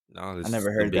No, I it's never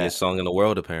the heard biggest that. song in the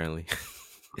world, apparently.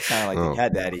 It's kind of like the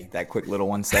Cat Daddy, that quick little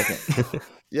 1 second.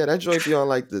 Yeah, that joint be on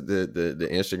like the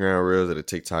Instagram reels or the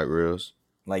TikTok reels.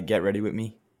 Like Get Ready With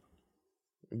Me.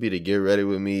 Be to Get Ready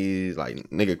With Me, like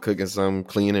nigga cooking something,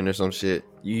 cleaning or some shit.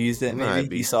 You used it, Nah,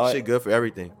 maybe? You saw shit it? good for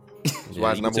everything. That's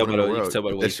why it's you number one in the world. You can tell by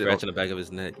the way he's scratching the back of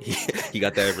his neck. He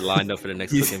got that lined up for the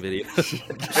next cooking video.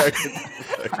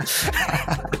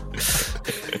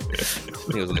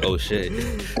 He was like, "Oh shit,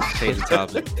 change the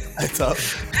topic." That's up.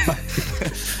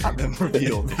 I've been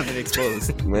revealed. I've been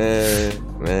exposed. Man,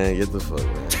 get the fuck,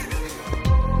 man.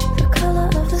 The color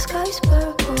of the sky's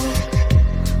purple.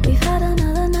 We've had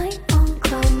another night on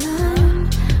cloud 9.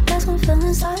 That's when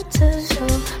feelings start to show.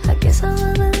 I guess I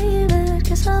will believe it.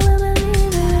 Guess I will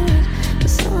believe it. But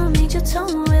someone made your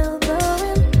tongue real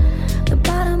glowing. The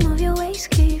bottom of your waist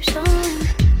keeps showing.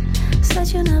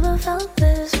 Said you never felt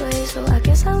this way, so I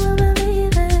guess I will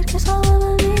believe it. Guess I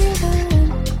will believe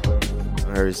it. I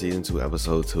heard season 2,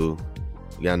 episode 2.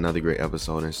 We got another great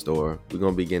episode in store. We're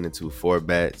gonna be getting into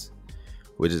 4Bats,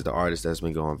 which is the artist that's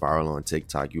been going viral on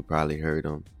TikTok. You probably heard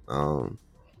him.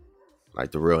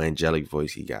 Like the real angelic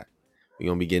voice he got. We're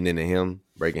gonna be getting into him,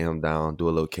 breaking him down, do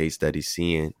a little case study,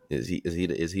 seeing is he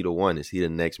the one? Is he the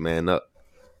next man up?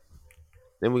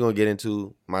 Then we're gonna get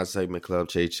into my segment club,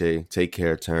 Chay Chay, Take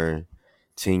Care turn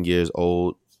 10 years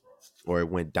old, or it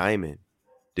went diamond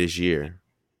this year.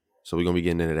 So we're gonna be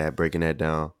getting into that, breaking that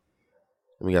down.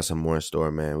 And we got some more in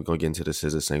store, man. We're gonna get into the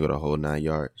scissor single, the whole 9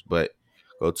 yards. But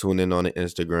go tune in on the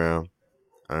Instagram,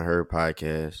 Unheard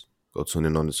Podcast. Go tune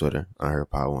in on the Twitter,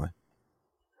 Unheard Pod 1.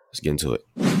 Let's get into it.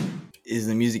 Is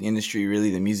the music industry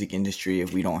really the music industry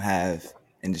if we don't have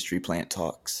industry plant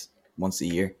talks once a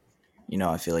year? You know,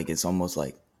 I feel like it's almost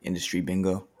like industry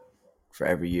bingo. For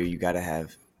every year, you got to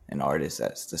have an artist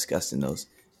that's discussing those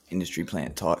industry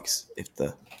plant talks if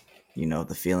the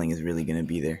feeling is really going to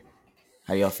be there.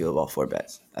 How do y'all feel about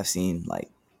 4Bats? I've seen, like,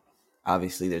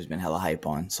 obviously there's been hella hype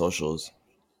on socials,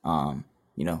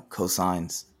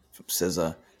 cosigns from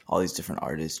SZA, all these different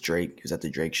artists. Drake was at the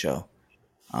Drake show.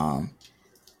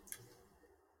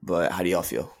 But how do y'all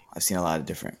feel? I've seen a lot of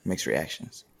different mixed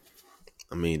reactions.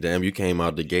 I mean, damn, you came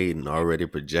out the gate and already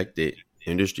projected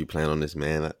industry plan on this,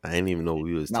 man. I didn't even know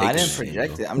we was taking I didn't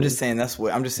project it. I'm just saying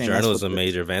journalism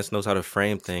major. Vance knows how to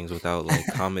frame things without like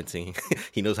commenting.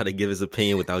 He knows how to give his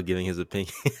opinion without giving his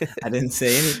opinion. I didn't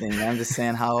say anything, man. I'm just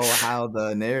saying how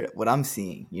the narrative, what I'm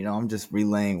seeing. You know, I'm just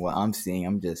relaying what I'm seeing.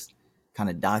 I'm just kind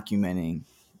of documenting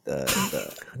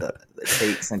the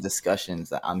takes and discussions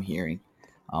that I'm hearing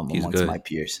amongst my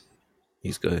peers.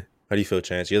 He's good. How do you feel,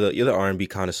 Chance? You're the R&B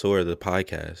connoisseur of the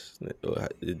podcast.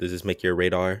 Does this make your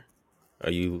radar? Are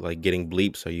you like getting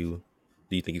bleeps? Do you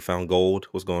think you found gold?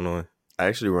 What's going on? I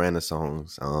actually ran the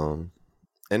songs, and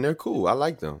they're cool. I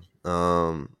like them.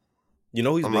 You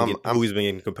know who he's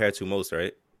been compared to most,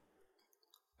 right?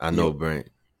 I know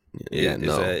Brent. Yeah,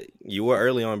 that you were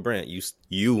early on Brent.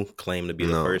 You claim to be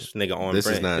the first nigga on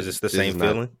Brent. Is this the same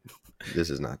feeling? This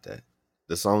is not that.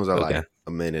 The songs are like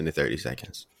a minute and 30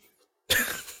 seconds.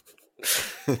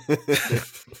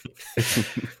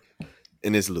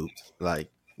 And it's looped.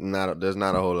 Like, there's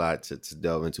not a whole lot to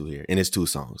delve into here. And it's 2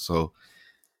 songs. So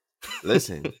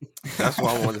listen, that's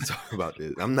why I want to talk about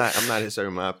this. I'm not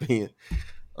inserting my opinion.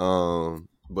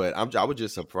 But I was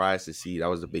just surprised to see that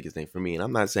was the biggest thing for me. And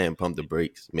I'm not saying pump the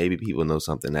brakes. Maybe people know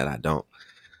something that I don't.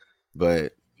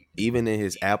 But even in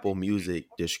his Apple Music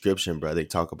description, bro, they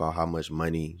talk about how much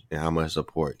money and how much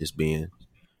support is being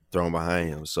thrown behind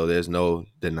him. So there's no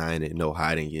denying it, no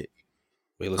hiding it.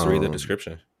 Wait, let's read the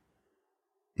description.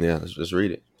 Yeah, let's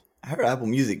read it. I heard Apple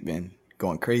Music been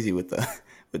going crazy with the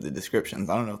descriptions.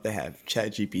 I don't know if they have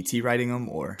ChatGPT writing them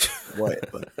or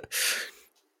what, but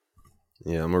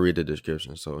yeah, I'm gonna read the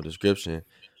description. So, description: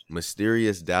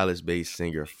 mysterious Dallas-based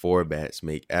singer 4Bats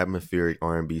make atmospheric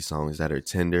R&B songs that are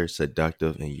tender,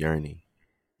 seductive, and yearning.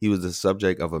 He was the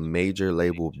subject of a major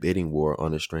label bidding war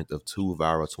on the strength of 2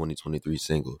 viral 2023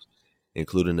 singles,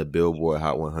 including the Billboard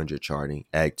Hot 100 charting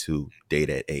Act 2, Date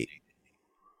at 8.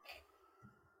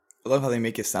 I love how they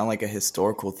make it sound like a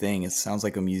historical thing. It sounds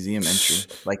like a museum entry.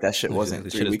 Like that shit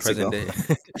wasn't 3 weeks ago. This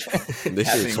shit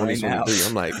is 2023. Right,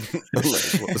 I'm like,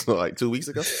 so like 2 weeks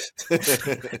ago?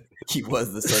 He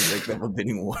was the subject of a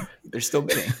bidding war. They're still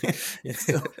bidding. It's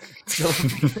still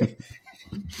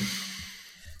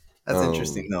That's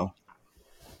interesting, though.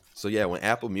 So, yeah, when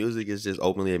Apple Music is just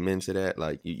openly admitting to that,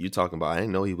 like, you talking about, I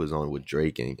didn't know he was on with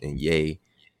Drake and Ye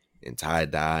and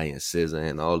Tie-Dye and SZA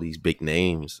and all these big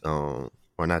names. Or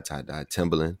not Tie-Dye,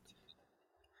 Timbaland.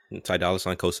 Ty Dolla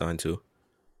 $ign co-signed too.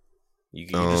 You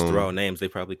just throw out names, they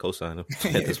probably co-signed them.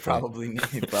 They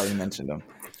probably mentioned them.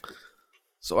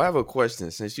 So I have a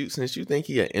question. Since you think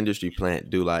he an industry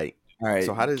plant, All right.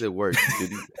 so how does it work?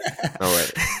 All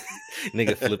right.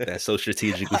 Nigga flipped that so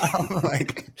strategically. I'm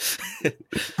like,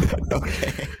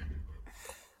 okay.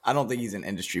 I don't think he's an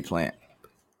industry plant.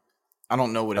 I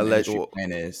don't know what an industry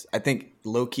plant is. I think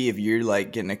low key, if you're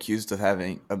like getting accused of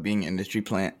being an industry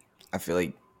plant, I feel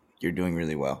like you're doing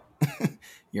really well.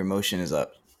 Your emotion is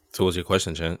up. So what's your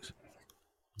question, Chance?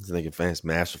 This nigga fans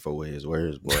masterful with his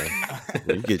words, boy.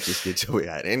 You could just get your way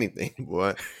out of anything,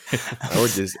 boy. I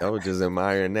was just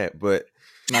admiring that. But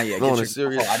not yet. No,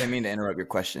 serious. I didn't mean to interrupt your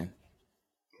question.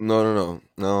 No.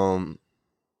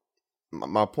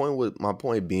 My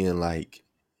point being, like,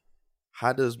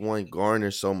 how does one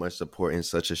garner so much support in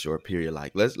such a short period?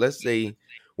 Like, let's say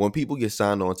when people get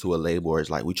signed onto a label, it's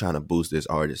like we trying to boost this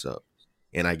artist up,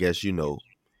 and I guess you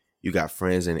got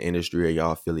friends in the industry or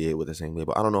y'all affiliate with the same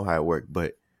label. I don't know how it worked,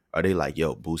 but are they like,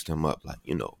 yo, boost him up, like,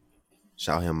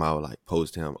 shout him out, like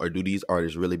post him, or do these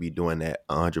artists really be doing that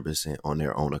 100% on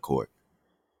their own accord?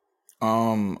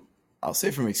 I'll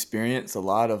say from experience, a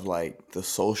lot of like the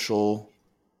social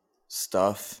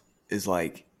stuff is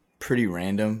like pretty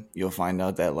random. You'll find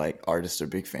out that like artists are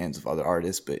big fans of other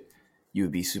artists, but you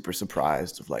would be super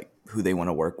surprised of like who they want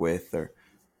to work with, or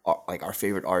like our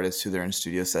favorite artists who they're in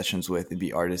studio sessions with. It'd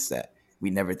be artists that we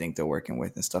never think they're working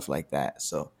with and stuff like that.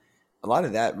 So a lot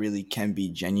of that really can be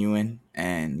genuine.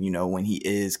 And, when he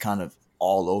is kind of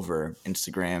all over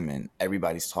Instagram and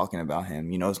everybody's talking about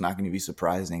him, it's not going to be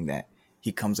surprising that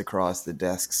he comes across the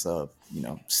desks of,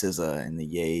 SZA and the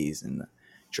Ye's and the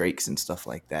Drakes and stuff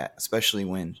like that, especially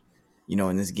when,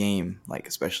 in this game, like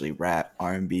especially rap,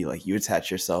 R&B, like you attach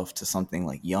yourself to something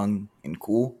like young and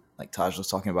cool. Like Taj was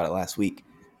talking about it last week.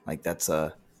 Like that's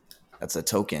a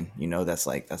token,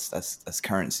 that's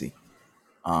currency.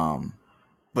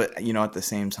 But at the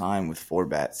same time with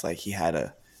Forbats, like he had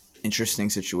a interesting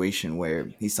situation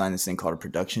where he signed this thing called a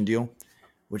production deal,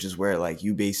 which is where like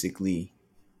you basically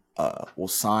will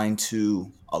sign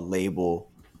to a label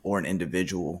or an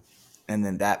individual, and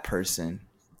then that person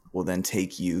will then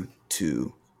take you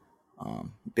to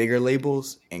bigger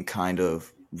labels and kind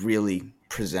of really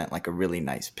present like a really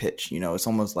nice pitch. It's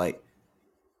almost like,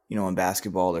 in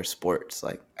basketball or sports,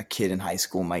 like a kid in high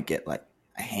school might get like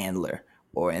a handler,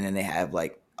 and then they have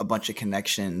like a bunch of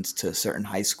connections to certain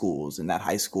high schools, and that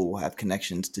high school will have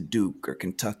connections to Duke or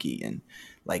Kentucky, and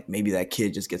like maybe that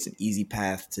kid just gets an easy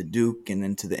path to Duke and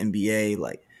then to the NBA.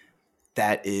 Like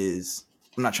that is,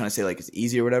 I'm not trying to say like it's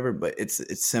easy or whatever, but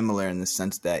it's similar in the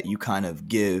sense that you kind of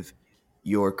give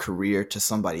your career to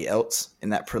somebody else in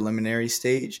that preliminary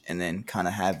stage and then kind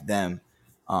of have them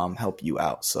help you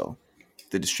out. So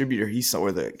the distributor he saw,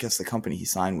 or the company he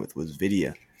signed with was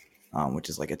Vidya, which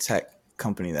is like a tech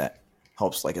company that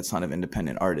helps like a ton of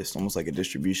independent artists, almost like a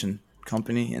distribution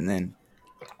company. And then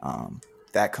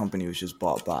that company was just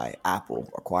bought by Apple,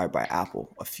 acquired by Apple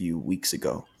a few weeks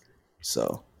ago.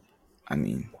 So, I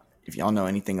mean, if y'all know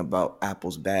anything about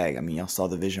Apple's bag, I mean, y'all saw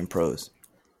the Vision Pros.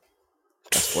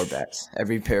 That's Forbats.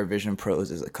 Every pair of Vision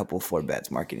Pros is a couple of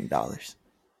Forbats marketing dollars.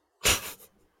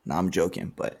 No, I'm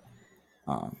joking, but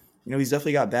he's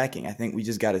definitely got backing. I think we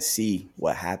just got to see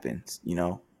what happens.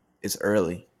 It's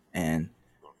early, and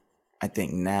I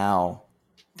think now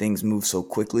things move so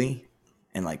quickly,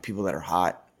 and like people that are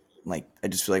hot, like I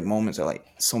just feel like moments are like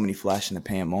so many flash in the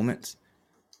pan moments.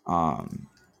 And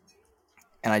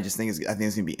I just think it's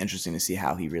gonna be interesting to see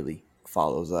how he really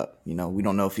follows up. We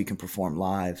don't know if he can perform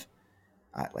live.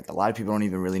 Like a lot of people don't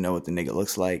even really know what the nigga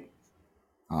looks like.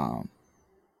 And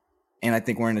I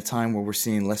think we're in a time where we're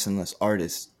seeing less and less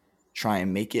artists try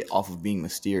and make it off of being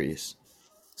mysterious.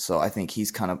 So I think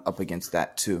he's kind of up against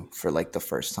that too for like the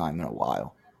first time in a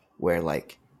while, where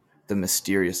like the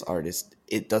mysterious artist,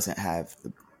 it doesn't have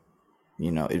the,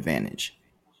 advantage.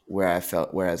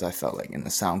 Whereas I felt like in the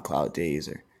SoundCloud days,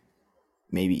 or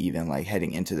maybe even like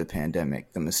heading into the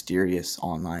pandemic, the mysterious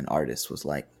online artist was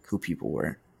like who people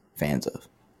were fans of.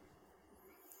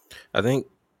 I think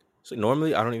so.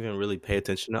 Normally, I don't even really pay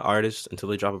attention to artists until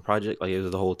they drop a project. Like it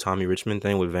was the whole Tommy Richmond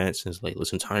thing with Vance, and it's like,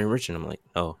 listen to Tommy Richmond. I'm like,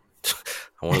 no,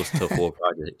 I want to listen to a full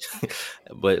project.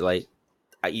 But like,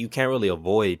 you can't really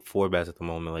avoid Forbats at the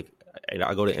moment. Like,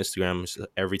 I go to Instagram,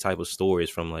 every type of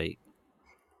stories from like,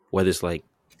 whether it's like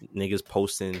niggas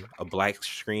posting a black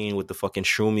screen with the fucking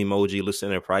shroom emoji listing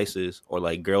their prices, or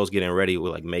like girls getting ready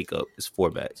with like makeup. It's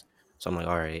Forbats. So I'm like,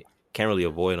 all right, can't really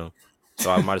avoid them. So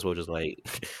I might as well just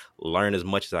like learn as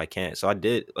much as I can. So I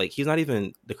did. Like, he's not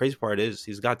even, the crazy part is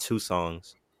he's got 2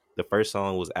 songs. The first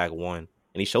song was Act 1, and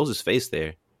he shows his face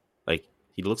there. Like,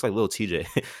 he looks like Lil TJ.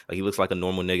 Like, he looks like a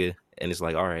normal nigga, and it's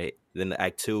like, all right. Then the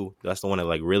Act 2, that's the one that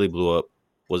like really blew up,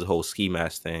 was the whole ski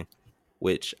mask thing,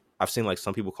 which I've seen like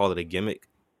some people call it a gimmick.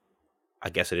 I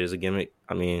guess it is a gimmick.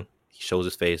 I mean, he shows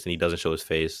his face and he doesn't show his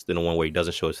face. Then the one where he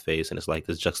doesn't show his face, and it's like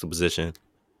this juxtaposition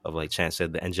of like Chance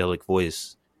said, the angelic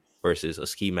voice versus a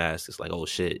ski mask. It's like, oh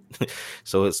shit.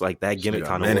 So it's like that gimmick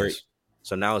kind of worked.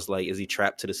 So now it's like, is he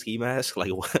trapped to the ski mask?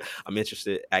 Like, what? I'm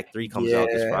interested. Act 3 comes out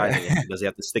this Friday. Does he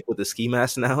have to stick with the ski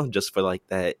mask now, just for like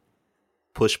that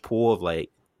push pull of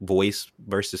like voice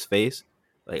versus face?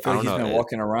 Like, I feel like he's been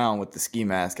walking around with the ski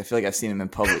mask. I feel like I've seen him in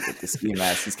public with the ski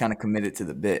mask. He's kind of committed to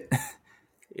the bit.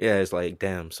 Yeah, it's like,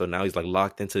 damn. So now he's like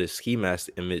locked into the ski mask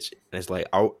image, and it's like,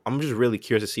 I'm just really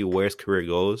curious to see where his career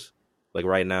goes. Like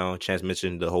right now, Chance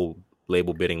mentioned the whole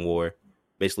label bidding war.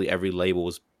 Basically, every label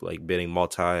was like bidding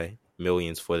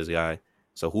multi-millions for this guy.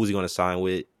 So who's he going to sign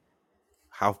with?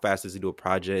 How fast does he do a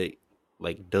project?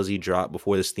 Like, does he drop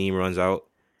before the steam runs out?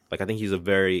 Like, I think he's a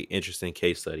very interesting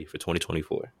case study for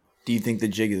 2024. Do you think the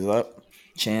jig is up,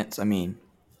 Chance? I mean,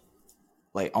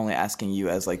 like, only asking you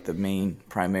as like the main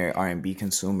primary R&B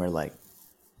consumer, like,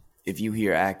 if you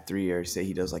hear Act 3 or say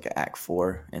he does like an Act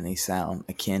 4 and they sound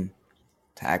akin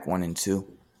to Act 1 and 2,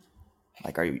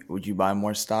 like, would you buy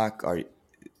more stock, or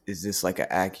is this like an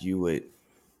act you would,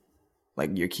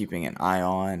 like, you're keeping an eye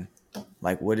on?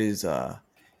 Like, what is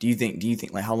do you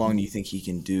think like, how long do you think he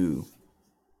can do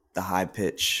the high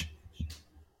pitch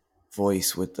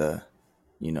voice with the,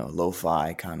 you know,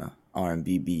 lo-fi kind of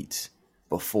R&B beats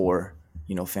before,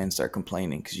 you know, fans start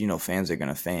complaining? Because, you know, fans are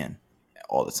gonna fan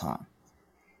all the time.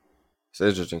 It's an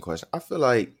interesting question. I feel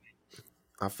like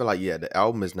yeah, the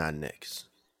album is not next.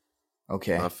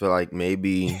 Okay. I feel like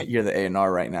maybe you're the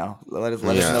A&R right now. Let us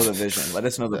know the vision. Let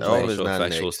us know the The play. album is not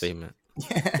Factual next. statement.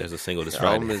 There's a single this the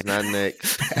album Friday. is not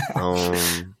next.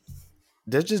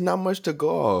 There's just not much to go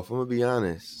off. I'm gonna be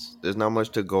honest. There's not much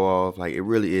to go off. Like, it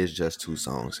really is just 2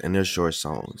 songs, and they're short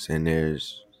songs, and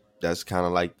that's kind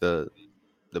of like the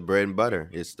bread and butter.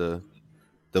 It's the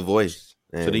voice.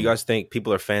 And, So do you guys think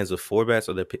people are fans of Four Bats,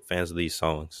 or they're fans of these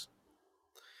songs?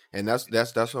 And that's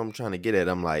what I'm trying to get at.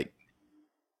 I'm like,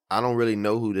 I don't really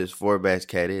know who this Four Bats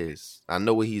cat is. I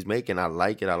know what he's making. I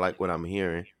like it. I like what I'm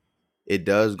hearing. It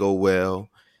does go well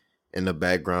in the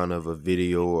background of a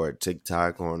video or a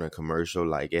TikTok or in a commercial.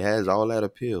 Like, it has all that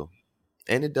appeal,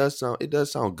 and it does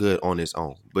sound good on its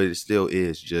own. But it still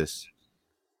is just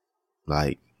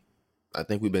like, I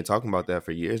think we've been talking about that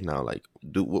for years now. Like,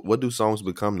 what do songs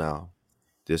become now?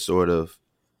 This sort of,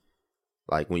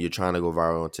 like, when you're trying to go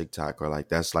viral on TikTok, or like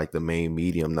that's like the main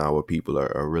medium now where people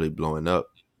are really blowing up.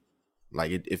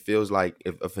 Like, it feels like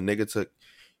if a nigga took,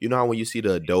 you know how when you see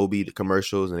the Adobe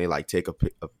commercials and they like take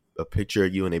a picture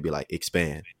of you and they be like,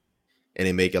 expand, and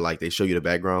they make it like they show you the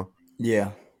background.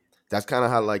 Yeah. That's kind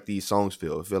of how like these songs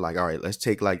feel. It feel like, all right, let's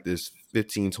take like this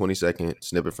 15, 20 second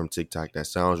snippet from TikTok that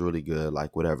sounds really good,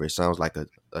 like whatever. It sounds like a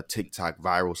TikTok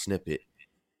viral snippet.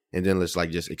 And then let's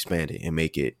like just expand it and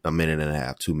make it 1.5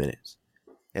 minutes, 2 minutes.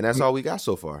 And that's all we got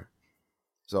so far.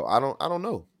 So I don't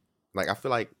know. Like, I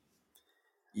feel like,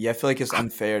 Yeah, I feel like it's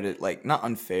unfair to, like, not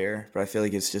unfair, but I feel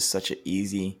like it's just such an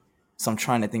easy. So I'm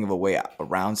trying to think of a way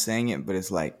around saying it, but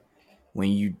it's like,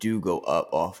 when you do go up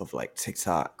off of like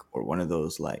TikTok or one of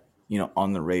those, like, you know,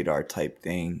 on the radar type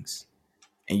things,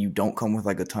 and you don't come with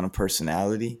like a ton of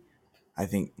personality, I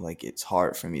think like it's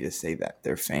hard for me to say that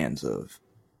they're fans of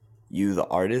you, the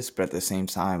artist. But at the same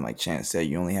time, like Chance said,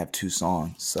 you only have 2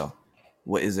 songs, so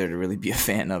what is there to really be a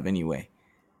fan of anyway?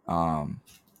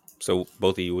 So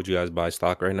both of you, would you guys buy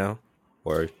stock right now,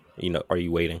 or, you know, are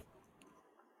you waiting?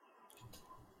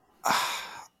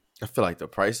 I feel like the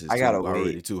price is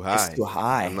already too high. It's too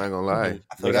high. I'm not gonna lie.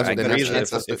 I feel like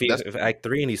If Act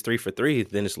 3 and he's 3 for 3,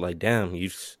 then it's like, damn,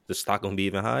 the stock gonna be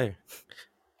even higher.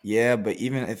 Yeah, but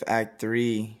even if Act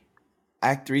 3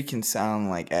 can sound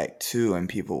like Act 2 and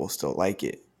people will still like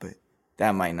it, but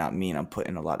that might not mean I'm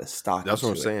putting a lot of stock. That's what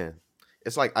I'm saying.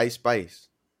 It's like Ice Spice.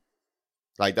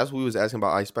 Like, that's what we was asking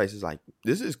about Ice Spice. It's like,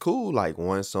 this is cool, like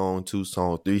 1 song, 2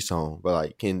 song, 3 song, but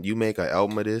like, can you make an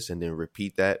album of this and then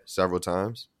repeat that several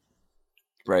times?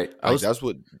 Right. Like, that's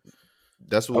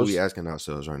what we asking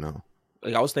ourselves right now.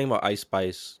 Like, I was thinking about Ice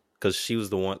Spice because she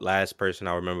was the last person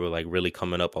I remember like really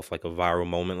coming up off like a viral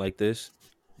moment like this.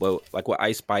 But like with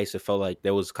Ice Spice, it felt like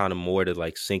there was kind of more to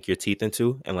like sink your teeth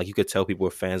into, and like you could tell people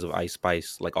were fans of Ice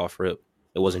Spice like off rip.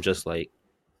 It wasn't just like,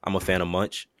 I'm a fan of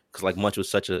Munch, because like Munch was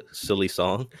such a silly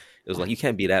song. It was like, you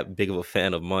can't be that big of a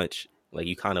fan of Munch. Like,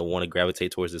 you kind of want to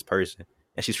gravitate towards this person,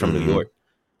 and she's from New York.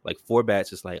 Like, Four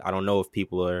Bats is like, I don't know if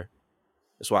people are.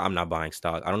 That's why I'm not buying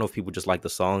stock. I don't know if people just like the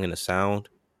song and the sound,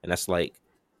 and that's like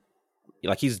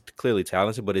he's clearly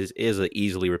talented, but it is an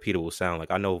easily repeatable sound.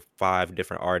 Like, I know 5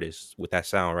 different artists with that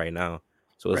sound right now.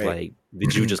 So it's like,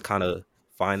 did you just kind of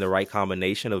find the right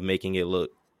combination of making it look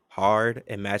hard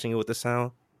and matching it with the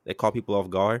sound that caught people off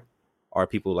guard? Are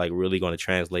people like really going to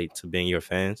translate to being your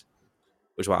fans?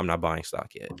 Which is why I'm not buying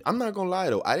stock yet. I'm not gonna lie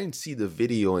though, I didn't see the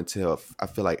video until I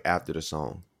feel like after the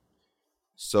song.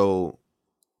 So,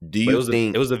 do you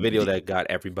think it was a video that got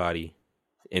everybody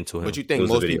into him? But you think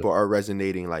most people are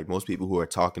resonating, like most people who are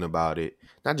talking about it,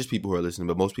 not just people who are listening,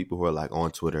 but most people who are like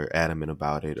on Twitter adamant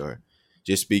about it or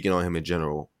just speaking on him in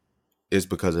general, is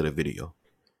because of the video?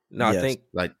 No, yes. I think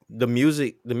like the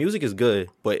music is good,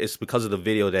 but it's because of the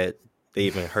video that they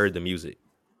even heard the music.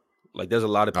 Like there's a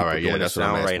lot of people doing the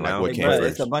sound right now. Like,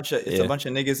 it's a bunch of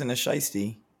niggas in a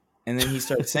shiesty, and then he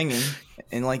starts singing,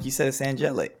 and like you said, it's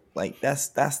angelic. Like that's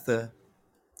the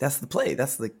play.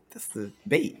 That's the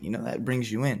bait. You know, that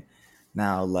brings you in.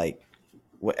 Now, like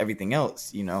what everything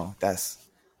else, you know, that's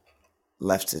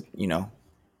left to, you know,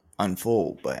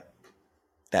 unfold. But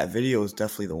that video is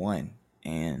definitely the one,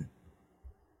 and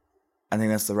I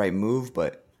think that's the right move.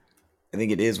 But I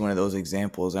think it is one of those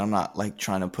examples. And I'm not like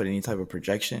trying to put any type of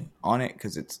projection on it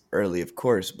because it's early, of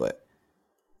course. But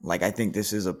like I think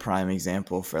this is a prime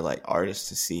example for like artists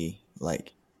to see,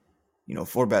 like, you know,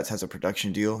 4Bats has a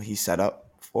production deal. He set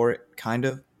up for it, kind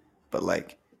of, but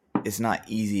like it's not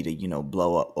easy to, you know,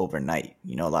 blow up overnight.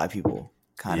 You know, a lot of people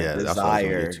kind of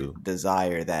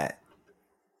desire that,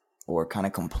 or kind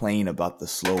of complain about the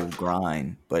slow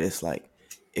grind. But it's like,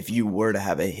 if you were to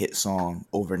have a hit song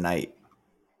overnight,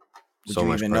 would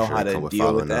you even know how to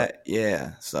deal with that?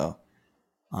 Yeah, so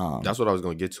that's what I was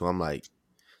gonna get to. I'm like,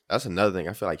 that's another thing.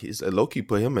 I feel like he's low-key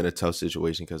put him in a tough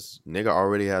situation because nigga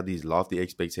already had these lofty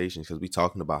expectations because we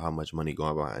talking about how much money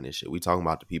going behind this shit. We talking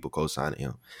about the people co-signing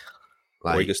him.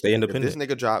 Like, or he can stay independent.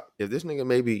 If this nigga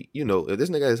maybe, you know, if this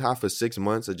nigga is hot for 6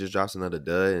 months or just drops another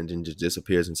dud and then just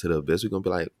disappears into the abyss, we're gonna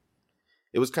be like,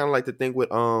 it was kind of like the thing with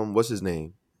what's his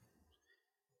name?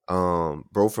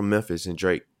 Bro from Memphis and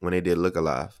Drake when they did Look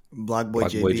Alive. Block Boy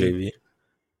JV.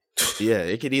 Yeah,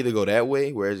 it could either go that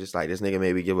way, where it's just like this nigga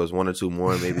maybe give us one or two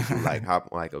more, maybe like hop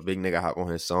like a big nigga hop on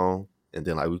his song, and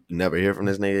then like we never hear from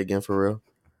this nigga again for real.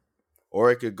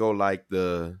 Or it could go like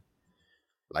the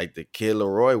Kid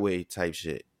Leroy way type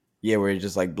shit. Yeah, where it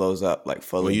just like blows up like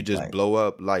fully. Where you just like, blow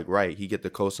up like right. He get the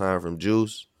cosign from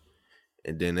Juice,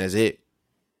 and then that's it.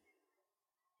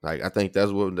 Like I think I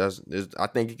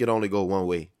think it could only go one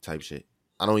way type shit.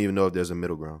 I don't even know if there's a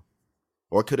middle ground.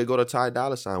 Or could it go to Ty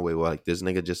Dolla $ign way, where like this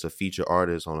nigga just a feature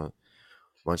artist on a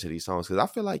bunch of these songs? Because I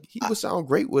feel like he would sound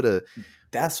great with a.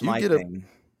 That's my thing.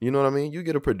 You know what I mean? You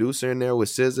get a producer in there with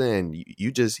SZA, and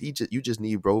you just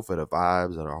need bro for the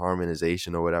vibes or the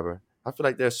harmonization or whatever. I feel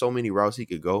like there's so many routes he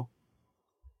could go,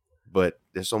 but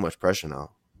there's so much pressure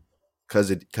now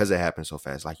because it happens so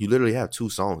fast. Like you literally have 2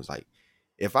 songs. Like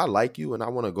if I like you and I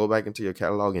want to go back into your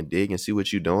catalog and dig and see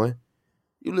what you're doing.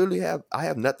 You literally I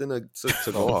have nothing to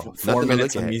go off. 4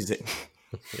 minutes of music.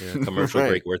 Yeah, commercial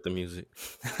break worth of music.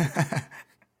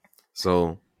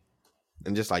 So,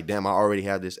 and just like, damn, I already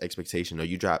have this expectation. Or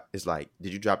it's like,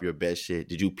 did you drop your best shit?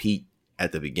 Did you peak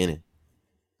at the beginning?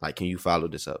 Like, can you follow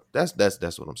this up? That's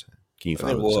what I'm saying. Can you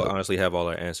follow this up? We'll honestly have all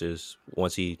our answers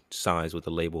once he signs with the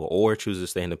label or chooses to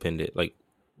stay independent. Like,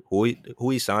 who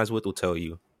he signs with will tell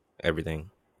you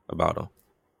everything about him.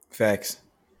 Facts.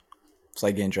 It's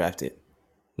like getting drafted.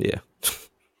 Yeah.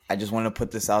 I just want to put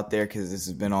this out there because this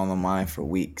has been on my mind for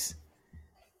weeks.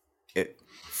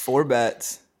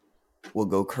 4Bats will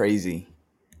go crazy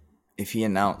if he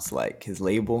announced like his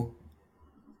label,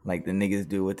 like the niggas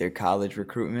do with their college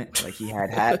recruitment. Like he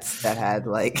had hats that had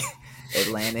like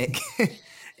Atlantic,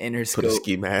 Interscope, put a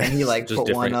ski mask, and he like just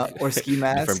put one up, or ski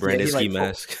mask, different branded ski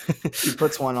mask. He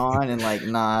puts one on and like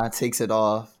takes it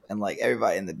off. And like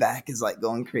everybody in the back is like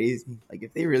going crazy. Like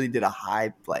if they really did a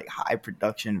high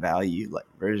production value like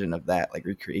version of that, like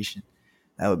recreation,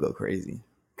 that would go crazy.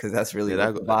 Because that's really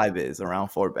what the vibe is around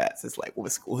 4Bats. It's like,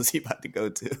 what school is he about to go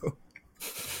to?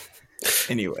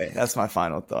 Anyway, that's my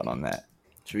final thought on that.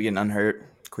 Should we get an unheard?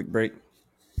 Quick break.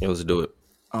 Yeah, let's do it.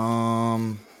 Do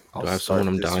I have someone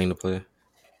I'm dying to play?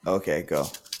 Okay, go.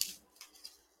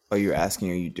 Oh, you're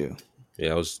asking or you do?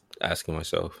 Yeah, I was asking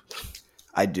myself.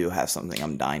 I do have something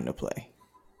I'm dying to play.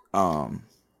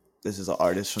 This is an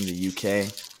artist from the UK,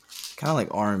 kind of like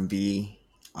R&B.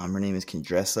 Her name is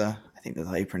Qendresa. I think that's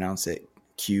how you pronounce it.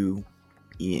 Qendresa.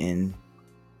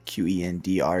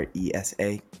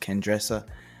 Qendresa.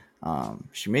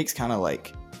 She makes kind of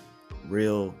like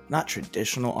real, not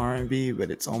traditional R&B,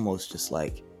 but it's almost just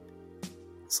like,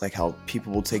 it's like how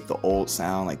people will take the old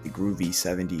sound, like the groovy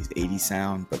 70s, 80s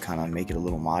sound, but kind of make it a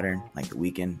little modern, like The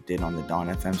Weeknd did on the Dawn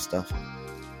FM stuff.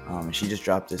 And she just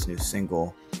dropped this new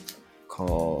single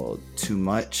called Too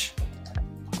Much.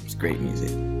 It's great music.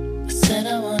 I said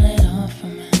I want it all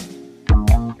from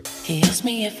it. He asked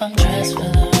me if I'm dressed for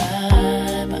the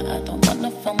ride, but I don't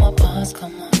wanna feel my pause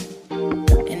come on.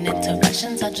 In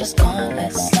interactions, I just can't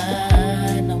let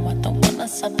slide. No, I don't wanna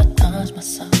sabotage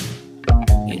myself.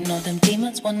 You know them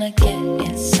demons wanna get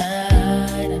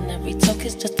inside, and every talk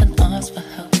is just an ask for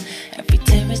help. Every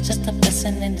tear is just a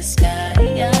blessing in disguise.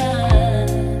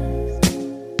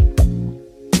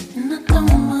 And I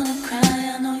don't wanna cry,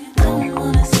 I know you don't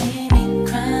wanna see me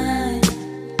cry.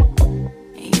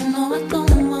 You know I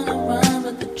don't wanna run,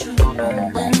 but the truth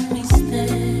won't let me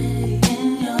stay in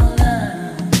your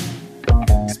life.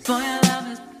 Spoil your love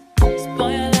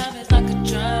is like a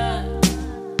drug.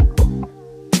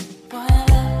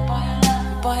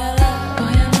 Spoil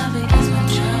your love because my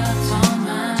drugs all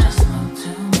mine. Just know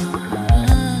too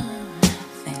much.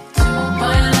 Think too much.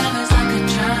 Spoil your love is like a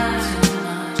drug. Too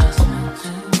much. Just know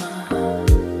too much.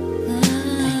 Think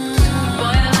too much.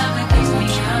 Spoil your love because my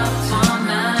drugs all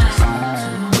mine. Just know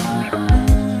too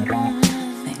much.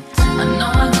 Think too much. I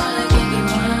know I gotta give you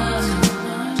drugs. Too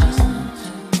much. Just know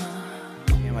too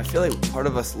much. Damn, I feel like part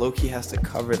of us low-key has to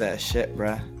cover that shit,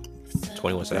 bruh.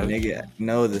 21 The Savage. nigga,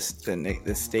 no, the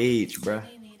stage, bruh.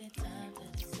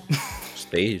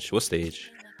 Stage? What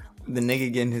stage? The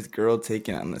nigga getting his girl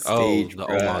taken on the Oh, stage, the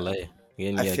bruh. Omah Lay. I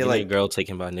feel Getting like- a girl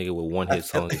taken by a nigga with one hit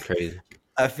song is crazy.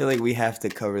 I feel like we have to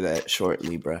cover that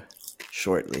shortly, bruh.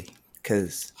 Shortly.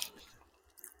 Because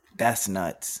that's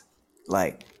nuts.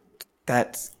 Like,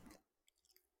 that's...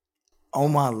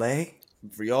 Omah Lay,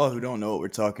 for y'all who don't know what we're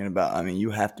talking about, I mean, you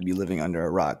have to be living under a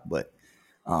rock, but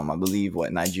I believe,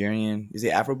 Nigerian... Is he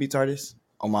Afrobeats artist?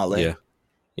 Omah Lay?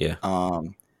 Yeah.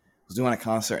 Was doing a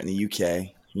concert in the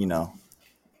UK, you know,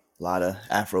 a lot of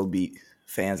Afrobeat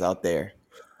fans out there.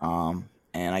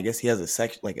 And I guess he has a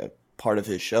section, like a part of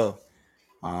his show,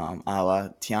 a la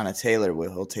Tiana Taylor, where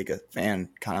he'll take a fan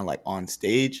kind of like on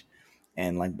stage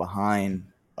and like behind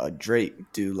a drape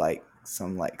do like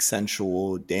some like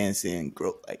sensual dancing,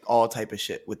 girl, like all type of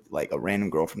shit with like a random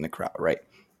girl from the crowd, right?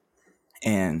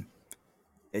 And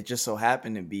it just so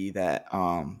happened to be that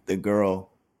the girl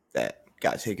that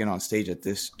got taken on stage at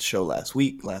this show last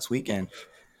weekend,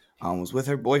 was with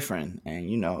her boyfriend, and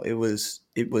you know it was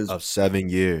Of 7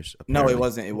 years. no, apparently. it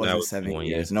wasn't was 7 1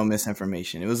 years. year. No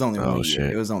misinformation. It was only 1 year.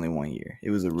 shit. It was only 1 year. It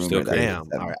was a rumor Still that it was Damn.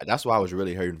 7. All right. That's why I was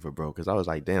really hurting for bro, because I was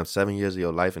like, damn, 7 years of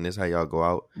your life and this how y'all go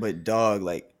out. But dog,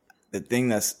 like the thing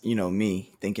that's, you know,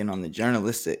 me thinking on the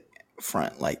journalistic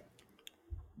front, like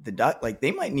like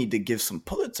they might need to give some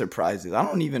Pulitzer prizes. I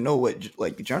don't even know what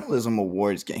like journalism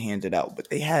awards get handed out, but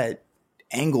they had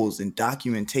angles and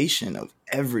documentation of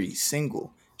every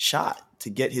single shot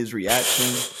to get his reaction,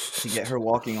 to get her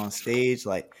walking on stage.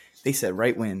 Like they said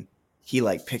right when he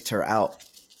like picked her out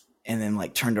and then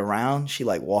like turned around, she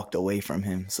like walked away from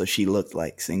him, so she looked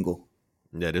like single.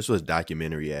 Yeah, this was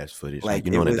documentary ass footage. Like, Like,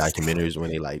 you know, it in the was- documentaries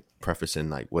when they like prefacing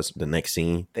like what's the next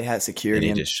scene, They had and security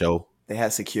they in, just show. they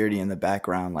had security in the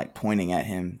background like pointing at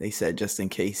him. They said just in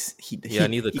case he Yeah, I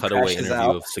need the he cutaway crashes interview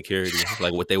out. of security,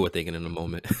 like what they were thinking in the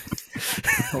moment.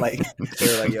 Like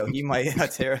they're like, yo, he might a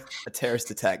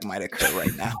terrorist attack might occur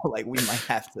right now. Like we might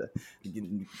have to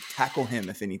tackle him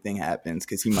if anything happens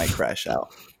because he might crash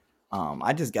out.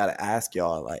 I just gotta ask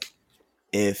y'all, like,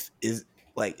 is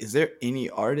there any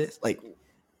artist like?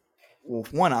 Well,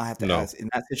 one, I have to No. ask in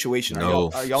that situation.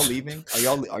 No. Are y'all leaving?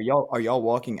 Are y'all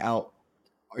walking out?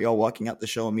 Are y'all walking out the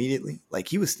show immediately? Like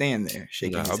he was staying there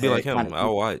shaking. Nah, his I'll be like head, him. kinda-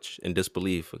 I'll watch in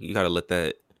disbelief. You got to let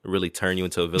that really turn you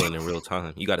into a villain in real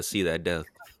time. You got to see that death.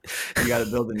 You got to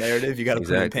build a narrative. You got to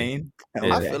Exactly. put in pain.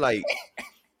 Yeah.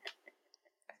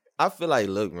 I feel like,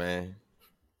 look, man,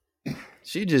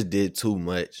 she just did too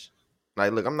much.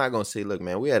 Like, look, I'm not gonna say, look,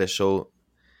 man, we had a show.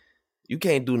 You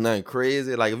can't do nothing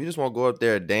crazy. Like, if you just want to go up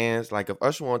there and dance, like if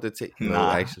Usher wanted to take, no,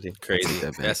 Nah. actually, Crazy.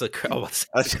 That bad. That's a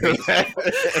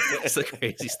that's a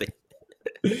crazy statement.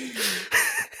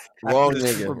 Wrong After the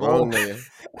Super nigga, Bowl. wrong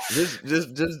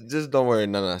nigga. Just don't worry,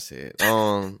 none I said.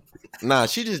 Nah,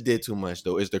 she just did too much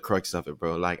though. It's the crux of it,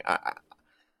 bro. Like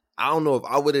I don't know if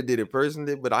I would have did it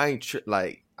personally, but I ain't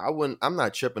I'm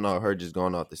not tripping on her just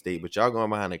going off the stage. But y'all going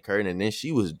behind the curtain, and then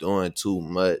she was doing too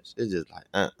much. It's just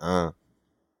like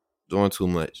doing too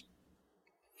much.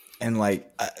 And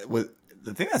like,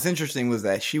 the thing that's interesting was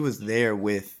that she was there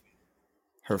with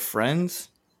her friends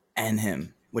and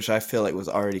him, which I feel like was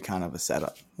already kind of a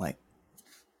setup. Like,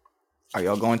 are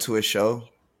y'all going to a show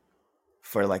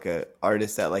for like a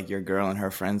artist that like your girl and her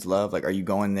friends love? Like, are you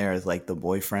going there as like the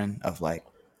boyfriend of like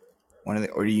one of the,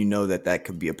 or do you know that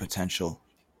could be a potential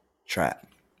trap?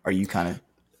 Are you kind of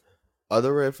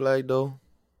Other red flag though,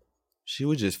 she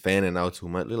was just fanning out too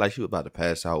much. Looked like she was about to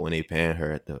pass out when they panned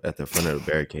her at the front of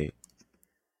the barricade.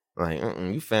 Like,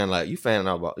 you fanning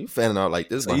out like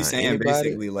this So you behind saying anybody?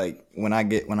 basically like when I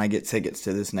get tickets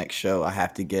to this next show, I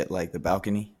have to get like the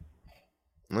balcony?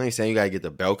 I ain't saying you gotta get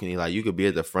the balcony. Like, you could be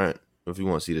at the front if you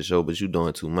want to see the show, but you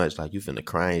doing too much. Like, you finna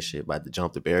cry and shit about to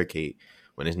jump the barricade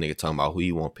when this nigga talking about who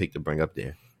you want pick to bring up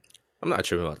there. I'm not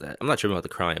tripping about that. I'm not tripping about the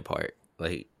crying part.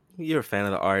 Like, you're a fan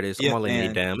of the artist. Yeah, Omah Lay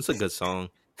man. Damn. It's a good song.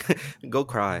 Go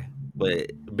cry. But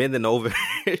bending over,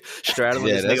 straddling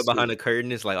Yeah, this that's nigga behind the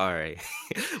curtain is like, all right,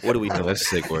 what are we Man, doing? that's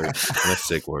sick work. That's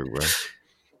sick work, bro.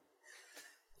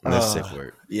 That's sick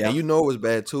work. Yeah. And you know it was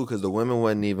bad too, because the women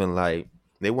wasn't even like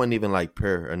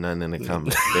prayer or nothing in the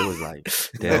comments. They was like,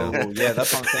 Damn. Oh, yeah,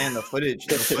 that's what I'm saying.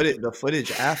 The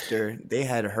footage after, they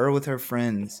had her with her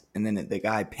friends, and then the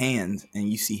guy pans, and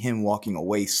you see him walking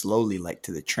away slowly, like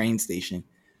to the train station,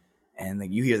 and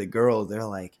like you hear the girls, they're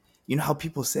like, you know how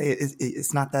people say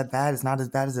it's not that bad, it's not as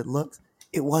bad as it looks.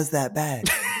 It was that bad.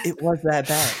 It was that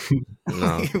bad.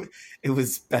 No. It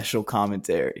was special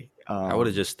commentary. I would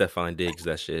have just Stefan Diggs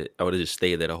that shit. I would have just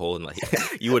stayed there the whole night.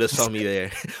 You would have saw me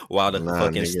there while the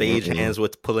fucking nigga, stage hands were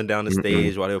pulling down the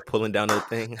stage while they were pulling down the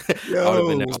thing. I would have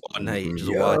been there all night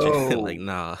just watching. Like,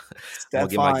 nah, I'm gonna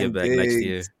get my get back next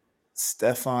year.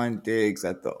 Stefan Diggs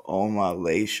at the Omah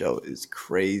Lay show is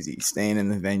crazy. Staying in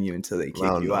the venue until they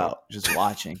kick you out, just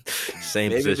watching. Same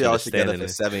maybe if position y'all as together standing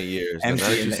for there. 7 years. And Empty now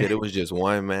that in you there. said it was just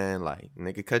one man, like,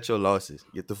 nigga, cut your losses.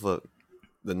 Get the fuck.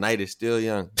 The night is still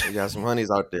young. You got some honeys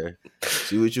out there.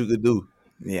 See what you could do.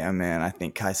 Yeah, man. I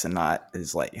think Kai Cenat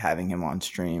is like having him on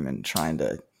stream and trying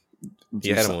to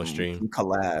You had him on stream.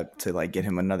 collab to like get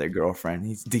him another girlfriend.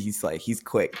 He's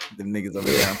quick. The niggas over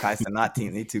there on Kai Cenat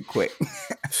team, they too quick.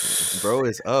 Bro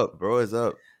is up.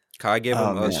 Kai gave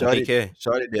him man. 20K.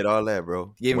 Shorty did all that,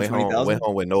 bro. Gave him went 20,000?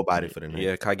 home with nobody for the night.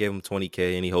 Yeah, Kai gave him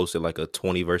 20K and he hosted like a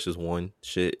 20 versus 1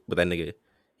 shit. But that nigga,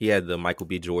 he had the Michael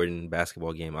B. Jordan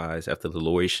basketball game eyes after the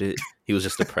Lori shit. He was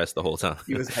just depressed the whole time.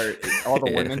 He was hurt. All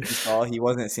the women he saw, he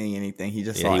wasn't seeing anything. He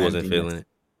just saw he wasn't emptiness. feeling it.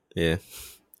 Yeah.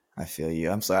 I feel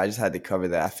you. I'm sorry. I just had to cover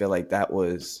that. I feel like that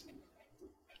was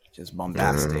just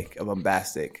bombastic, a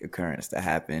bombastic occurrence that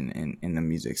happened in the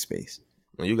music space.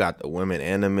 When you got the women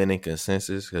and the men in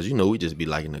consensus, because you know we just be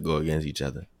liking to go against each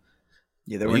other.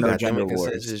 Yeah, there When were you no got them gender in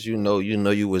wars. consensus, you know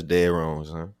you was dead wrong,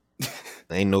 son.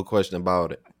 Ain't no question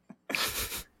about it.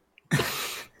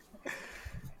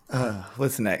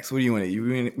 What's next? What do you want to?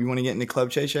 We want to get into Club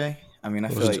Chay Chay? I mean, I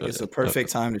feel like it's a perfect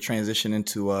time to transition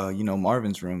into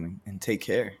Marvin's room and take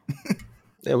care.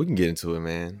 Yeah, we can get into it,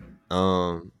 man.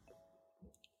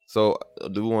 So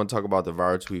do we want to talk about the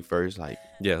viral tweet first? Like,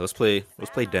 Yeah, let's play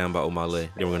Down by Omah Lay.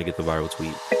 Then we're gonna get the viral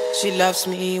tweet. She loves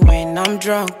me when I'm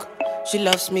drunk. She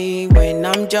loves me when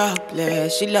I'm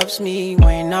jobless. She loves me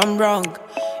when I'm wrong.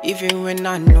 Even when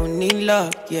I don't need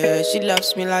love. Yeah, she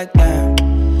loves me like damn.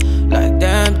 Like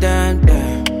damn, damn,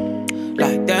 damn.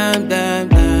 Like damn, damn,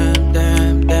 damn,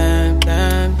 damn, damn,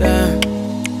 damn,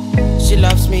 damn. She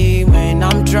loves me when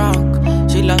I'm drunk.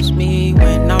 She loves me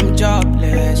when I'm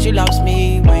jobless. She loves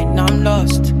me when I'm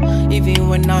lost. Even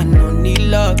when I don't need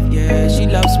love. Yeah, she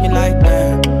loves me like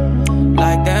damn.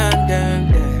 Like damn,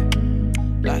 damn,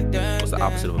 damn. Like damn. What's the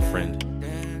opposite of a friend?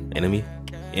 Enemy?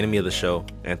 Enemy of the show,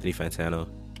 Anthony Fantano.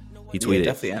 He Yeah, tweeted.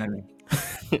 definitely enemy.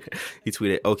 He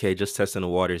tweeted, okay, just testing the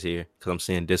waters here because I'm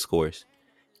seeing discourse.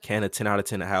 Can a 10 out of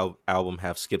 10 album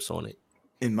have skips on it?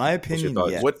 In my your opinion,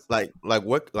 thoughts? yes.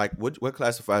 what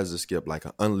classifies as a skip? Like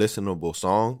an unlistenable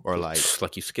song, or like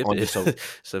Like you skip on it. just a,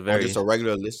 It's a on very just a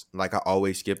regular list? Like I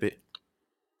always skip it.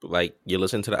 like you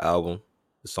listen to the album,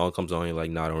 the song comes on, you're like,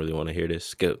 no, I don't really want to hear this.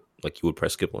 Skip. Like you would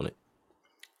press skip on it.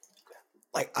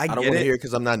 Like I I don't get want to it. hear it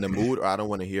because I'm not in the mood, or I don't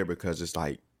want to hear it because it's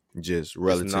like just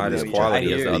relatively not as objectively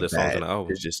quality as the other songs bad. on the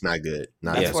album. It's just not good.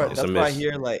 Not Yeah, That's that where song. it's a that's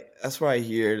where I miss.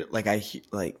 hear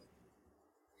like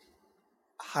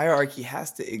hierarchy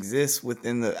has to exist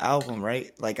within the album,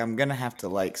 right? Like I'm gonna have to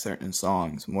like certain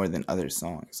songs more than other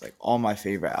songs. Like all my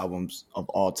favorite albums of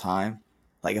all time,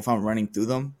 like if I'm running through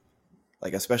them,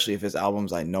 like especially if it's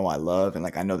albums I know I love and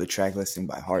like I know the track listing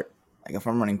by heart. Like if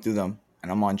I'm running through them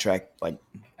and I'm on track like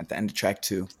at the end of track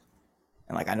 2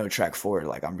 and like I know track 4,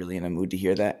 like I'm really in the mood to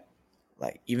hear that.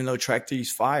 Like even though track 3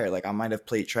 is fire, like I might have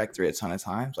played track 3 a ton of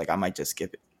times, like I might just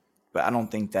skip it. But I don't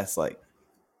think that's like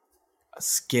a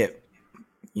skip,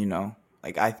 you know?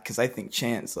 Like because I think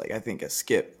Chance, like I think a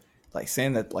skip, like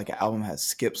saying that like an album has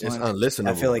skips It's on it, unlistenable.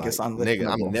 I feel like it's unlistenable.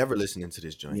 Nigga, I'm never listening to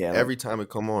this joint. Yeah, Every time it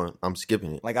come on, I'm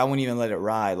skipping it. Like I wouldn't even let it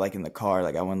ride like in the car,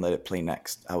 like I wouldn't let it play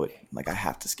next. I would like I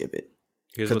have to skip it.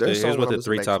 Here's 'Cause what the, there's here's songs what when the I'm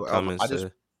three listening top back to an album, comments I just-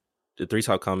 said. The 3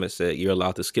 top comments said you're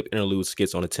allowed to skip interlude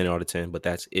skits on a 10 out of 10, but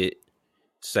that's it.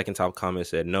 Second top comment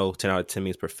said no, 10 out of 10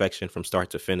 means perfection from start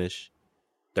to finish.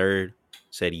 Third,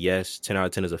 said yes, 10 out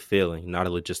of 10 is a feeling, not a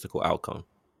logistical outcome.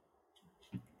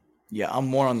 Yeah, I'm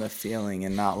more on the feeling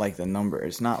and not like the number.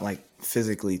 It's not like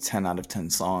physically 10 out of 10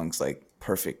 songs, like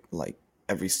perfect, like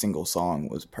every single song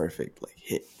was perfect, like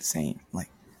hit the same. Like,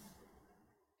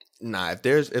 Nah, if I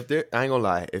ain't gonna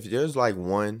lie, if there's like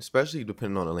one, especially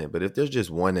depending on the length, but if there's just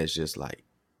one that's just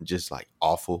like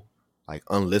awful, like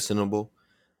unlistenable,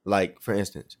 like for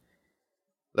instance,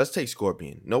 let's take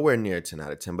Scorpion, nowhere near a 10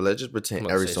 out of 10, but let's just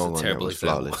pretend every song on there was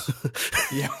flawless.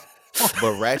 yeah.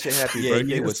 But Ratchet Happy Yeah,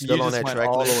 Birthday you was just- still you on just that went track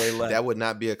all the list. way left. That would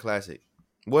not be a classic.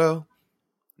 Well,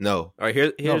 no. All right,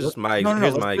 here's my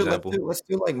example. Let's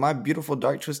do like My Beautiful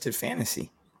Dark Twisted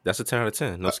Fantasy. That's a 10 out of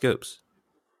 10. No skips.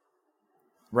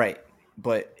 Right.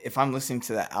 But if I'm listening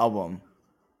to that album,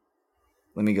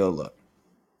 let me go look.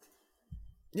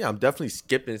 Yeah, I'm definitely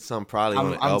skipping some probably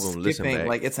on the album. Listen skipping, back.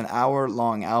 like it's an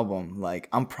hour-long album. Like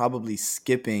I'm probably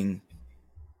skipping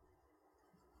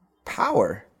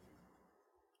Power.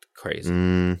 Crazy.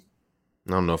 I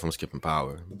don't know if I'm skipping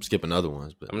Power. I'm skipping other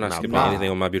ones, but I'm not skipping nah. anything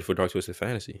on My Beautiful Dark Twisted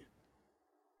Fantasy.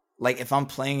 Like if I'm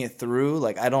playing it through,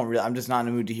 like I'm just not in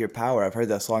the mood to hear Power. I've heard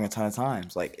that song a ton of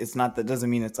times. Like it's not, that doesn't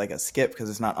mean it's like a skip because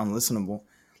it's not unlistenable.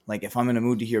 Like if I'm in a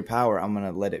mood to hear Power, I'm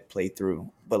gonna let it play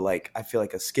through. But like I feel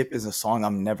like a skip is a song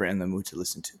I'm never in the mood to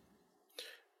listen to.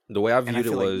 The way I And I viewed it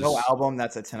feel was like no album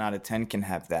that's a 10 out of 10 can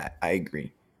have that. I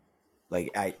agree.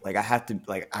 I have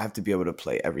to be able to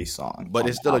play every song. but on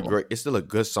it's the still album. it's still a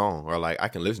good song, or like I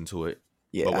can listen to it.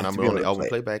 Yeah, But I when have I'm to be on able the to album play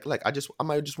playback, like I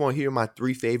might just want to hear my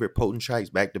 3 favorite potent tracks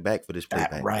back to back for this that.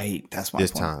 playback. Right. That's my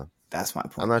This point. time. That's my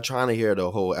point. I'm not trying to hear the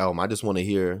whole album. I just want to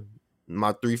hear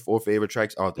my 3-4 favorite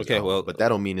tracks off this Okay, album. well, But that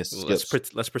don't mean it's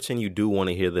skips. let's pretend you do want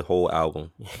to hear the whole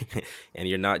album, and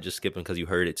you're not just skipping because you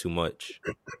heard it too much.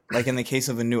 Like in the case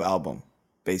of a new album,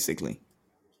 basically,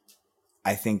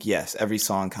 I think yes, every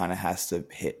song kind of has to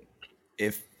hit.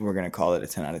 If we're gonna call it a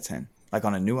 10 out of 10, like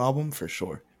on a new album for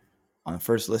sure. On the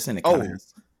first listen, it kind of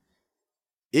has.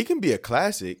 It can be a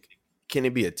classic. Can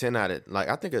it be a 10 out of, like,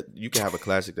 I think you can have a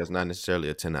classic that's not necessarily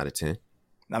a 10 out of 10.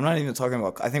 I'm not even talking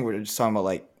about. I think we're just talking about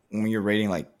like when you're rating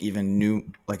like even new,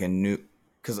 like a new.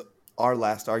 Because our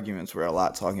last arguments were a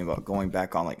lot talking about going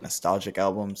back on like nostalgic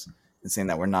albums and saying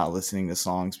that we're not listening to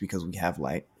songs because we have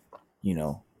like,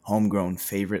 homegrown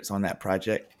favorites on that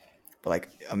project. But like,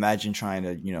 imagine trying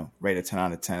to rate a 10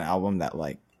 out of 10 album that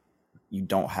like you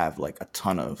don't have like a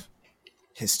ton of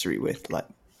history with, like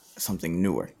something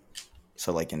newer.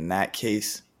 So like in that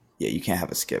case, yeah, you can't have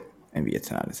a skip and be a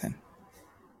 10 out of 10.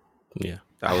 Yeah,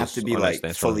 I have to be like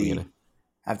fully.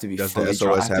 Have to be Does fully. the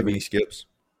SOS have have to any be, skips?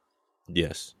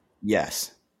 Yes.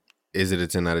 yes. Is it a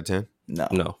 10 out of 10? No.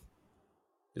 No.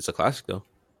 It's a classic though.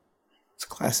 It's a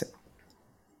classic.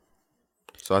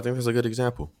 So I think that's a good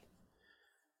example.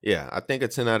 Yeah, I think a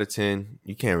 10 out of 10,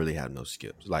 you can't really have no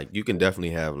skips. Like, you can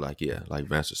definitely have, like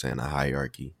Vance was saying, a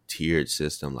hierarchy, tiered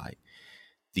system. Like,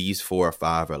 these 4 or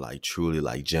 5 are, like, truly,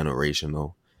 like,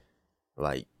 generational.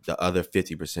 Like, the other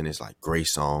 50% is, like, great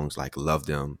songs, like, love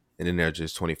them. And then there's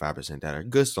just 25% that are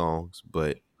good songs,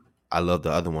 but I love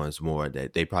the other ones more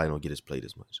that they probably don't get as played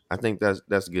as much. I think that's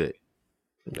good.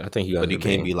 I think you guys. But you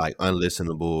can't be, like,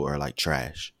 unlistenable or, like,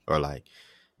 trash or, like,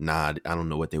 nah, I don't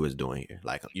know what they was doing here.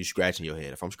 Like, you scratching your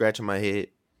head. If I'm scratching my head,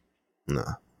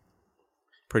 nah.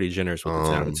 pretty generous with the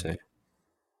 10 out of 10.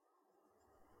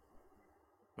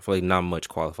 I feel like not much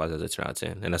qualifies as a 10 out of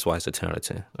 10, and that's why it's a 10 out of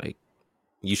 10. Like,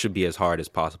 you should be as hard as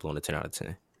possible on a 10 out of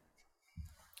 10.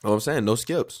 Oh, I'm saying no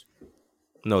skips.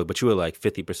 No, but you were like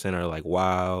 50% are like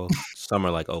wow, some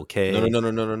are like okay. No. I'm Nah,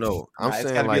 it's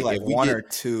saying gotta like be like if we one get, or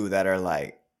two that are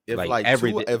like. if like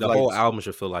two- if the like- whole album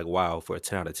should feel like wow for a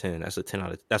 10 out of 10. That's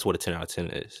what a 10 out of 10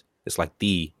 is. It's like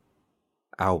the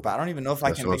album. But I don't even know if I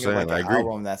That's can what think I'm of like saying. I an agree.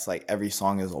 album that's like every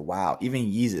song is a wow. Even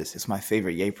Yeezus, it's my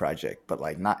favorite Ye project, but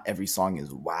like not every song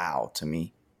is wow to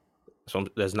me. So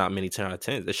there's not many 10 out of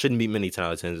 10s. There shouldn't be many 10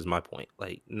 out of 10s is my point.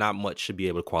 Like not much should be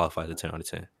able to qualify as a 10 out of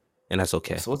 10. And that's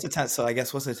okay. So what's a 10? So I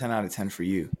guess what's a 10 out of 10 for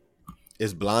you?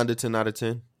 is Blonde a 10 out of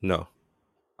 10? No.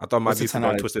 I thought My What's a Beautiful 10 out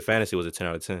Dark of- Twisted Fantasy was a 10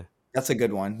 out of 10. That's a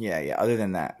good one. Yeah. Other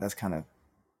than that, that's kind of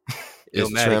Is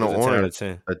Illmatic Channel is a 10 out of Orange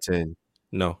 10. a 10?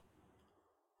 No.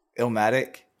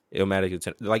 Illmatic. Illmatic is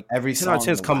 10. Like Every 10 out of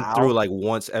song 10s come wow. through like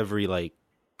once every like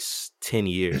 10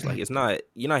 years. Like it's not,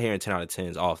 you're not hearing 10 out of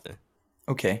 10s often.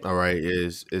 Okay. All right,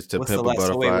 is To What's Pimp the a last?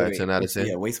 So Butterfly wait. 10 out of 10?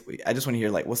 Yeah. Wait. I just want to hear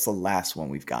like what's the last one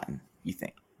we've gotten? You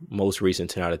think? Most recent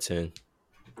 10 out of 10.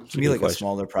 It can be like a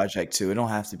smaller project too. It don't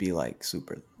have to be like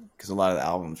super, because a lot of the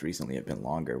albums recently have been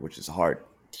longer, which is hard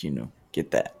to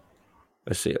get that.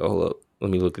 Let's see. Hold up.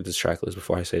 Let me look at this track list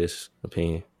before I say this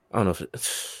opinion. I don't know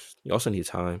if you also need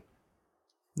time.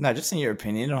 No, just in your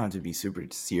opinion. It don't have to be super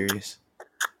serious.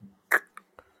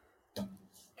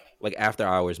 like After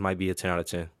Hours might be a 10 out of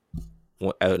 10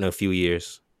 in a few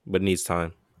years, but it needs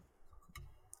time.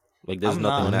 Like there's I'm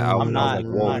nothing on not. that album. I'm I was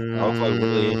not. like, whoa. I was like,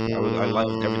 really? I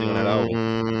liked everything on that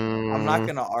album. I'm not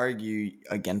gonna argue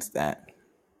against that.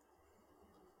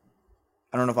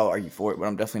 I don't know if I'll argue for it, but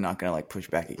I'm definitely not gonna like push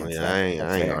back against that. I ain't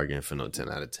That's fair. arguing for no 10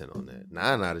 out of 10 on that.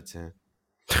 9 out of 10.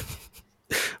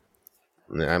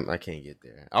 Nah, I can't get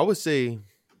there. I would say,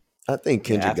 I think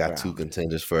Kendrick got After two Hours.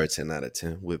 contenders for a 10 out of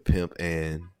 10 with Pimp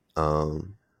and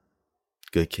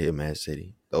Good Kid, Mad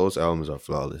City. Those albums are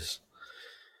flawless.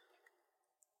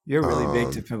 You're really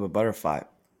big to Pimp a Butterfly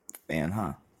fan,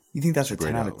 huh? You think that's a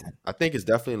 10 out of 10? I think it's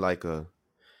definitely like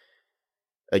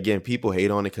again, people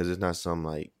hate on it because it's not some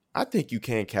like, I think you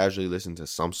can casually listen to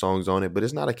some songs on it, but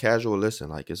it's not a casual listen.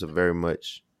 Like it's a very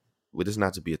much, well, this is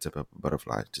not to be a Pimp a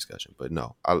Butterfly discussion, but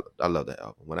no, I love that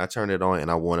album. When I turn it on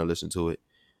and I want to listen to it,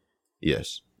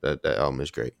 yes, that album is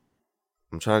great.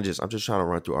 I'm just trying to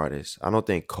run through artists. I don't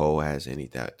think Cole has any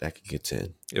that can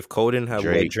contend. If Cole didn't have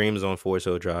Drake. Wet Dreams on Forest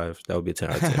Hill Drive, that would be a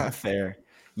 10 out of 10. Fair.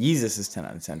 Yeezus is 10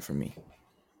 out of 10 for me.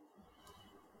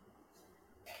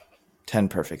 10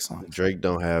 perfect songs. Drake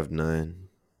don't have none.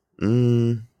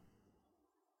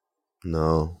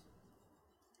 No.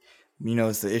 You know,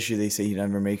 it's the issue. They say he'll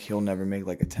never make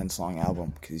like a 10-song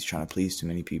album because he's trying to please too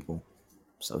many people.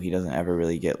 So he doesn't ever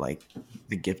really get like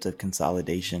the gift of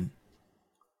consolidation.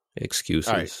 Excuses.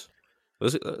 All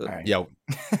right. All right. Yo,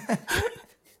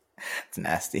 It's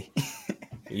nasty.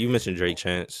 You mentioned Drake,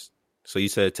 Chance. So you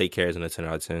said Take Care is in a 10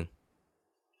 out of 10.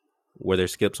 Were there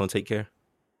skips on Take Care?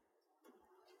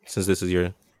 Since this is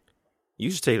you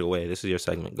should take it away. This is your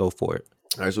segment. Go for it.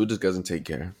 all right, so we're discussing Take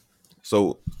Care.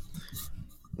 So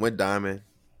went diamond,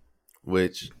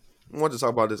 which I wanted to talk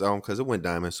about this album because it went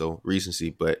diamond, so recency.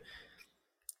 But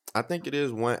I think it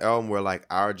is one album where like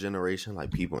our generation,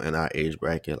 like people in our age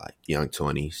bracket, like young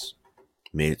 20s,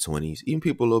 mid 20s, even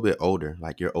people a little bit older,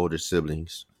 like your older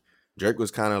siblings. Drake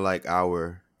was kind of like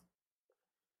our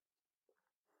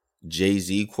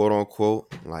Jay-Z, quote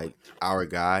unquote, like our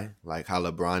guy, like how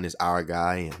LeBron is our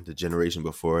guy, and the generation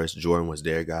before us, Jordan was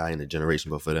their guy, and the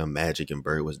generation before them, Magic and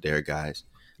Bird was their guys.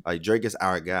 Like Drake is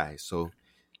our guy. So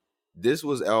this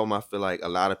was album, I feel like a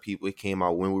lot of people, it came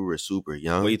out when we were super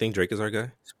young. What do you think Drake is our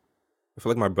guy? I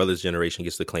feel like my brother's generation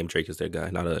gets to claim Drake is their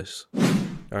guy, not us.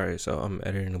 All right, so I'm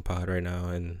editing a pod right now,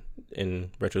 and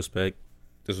in retrospect,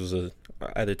 this was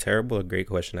either terrible or great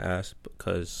question to ask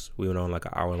because we went on like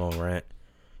an hour-long rant.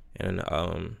 And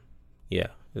yeah,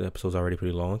 the episode's already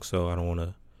pretty long, so I don't want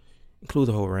to include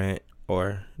the whole rant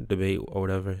or debate or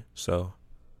whatever. So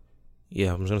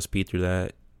yeah, I'm just gonna speed through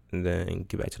that and then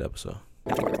get back to the episode.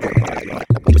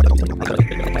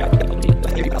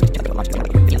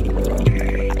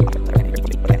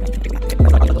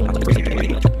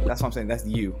 That's what I'm saying. That's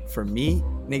you. For me,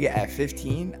 nigga, at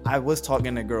 15, I was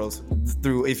talking to girls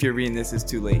through If You're Reading This, It's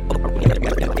Too Late.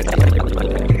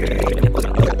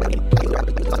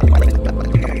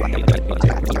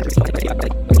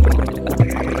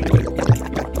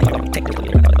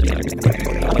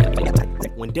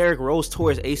 When Derrick Rose tore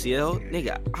his ACL,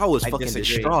 nigga, I was fucking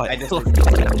disagree. distraught. I disagree.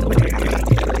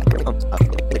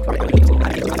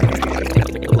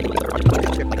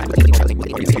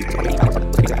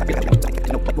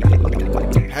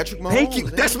 Patrick Mahomes. Thank you.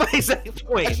 That's my exact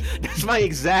point. That's my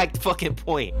exact fucking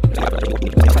point.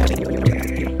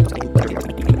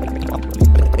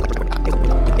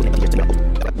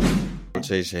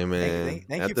 Chay Chay, man. Thank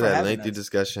you After for that having lengthy us.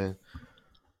 discussion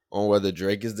on whether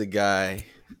Drake is the guy,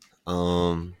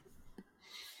 let's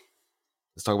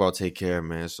talk about Take Care,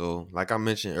 man. So, like I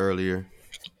mentioned earlier,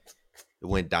 it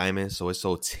went diamond, so it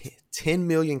sold 10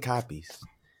 million copies.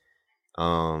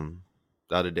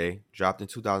 The other day, dropped in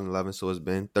 2011, so it's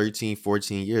been 13,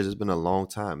 14 years. It's been a long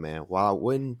time, man. While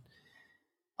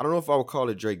I don't know if I would call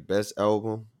it Drake's best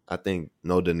album. I think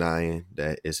no denying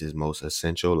that it's his most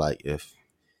essential. Like if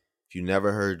you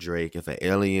never heard Drake, if an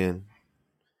alien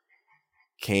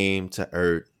came to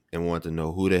Earth and wanted to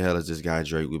know who the hell is this guy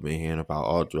Drake we've been hearing about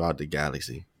all throughout the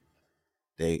galaxy,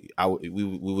 we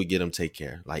would get him Take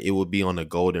Care. Like it would be on the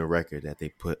golden record that they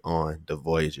put on the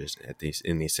Voyagers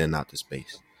and they send out to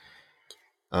space.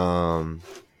 How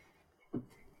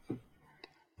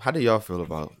do y'all feel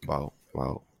about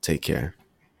Take Care?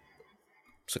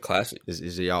 It's a classic.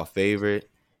 Is it y'all favorite?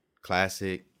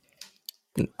 Classic?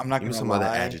 I'm not Give me gonna some lie. other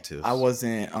adjectives. I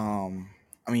wasn't. I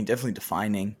mean, definitely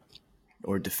defining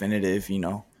or definitive. You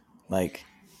know, like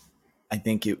I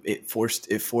think it forced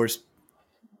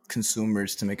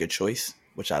consumers to make a choice,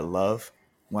 which I love.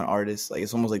 When artists, like,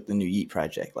 it's almost like the new Yeet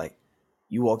project. Like,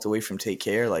 you walked away from Take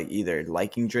Care like either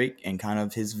liking Drake and kind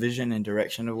of his vision and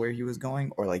direction of where he was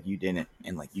going, or like you didn't,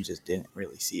 and like you just didn't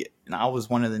really see it. And I was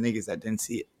one of the niggas that didn't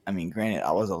see it. I mean, granted,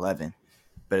 I was 11,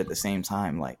 but at the same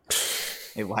time, like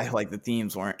like the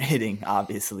themes weren't hitting,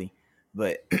 obviously,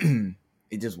 but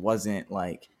it just wasn't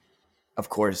like, of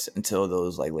course, until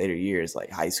those like later years, like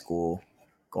high school,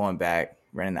 going back,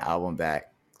 running the album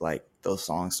back, like those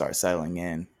songs start settling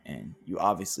in, and you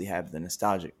obviously have the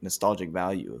nostalgic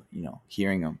value of, you know,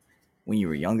 hearing them when you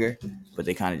were younger, but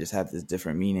they kind of just have this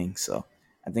different meaning. So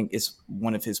I think it's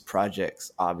one of his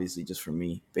projects, obviously, just for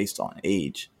me, based on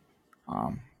age,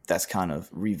 that's kind of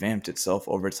revamped itself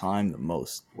over time the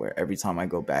most, where every time I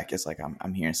go back, it's like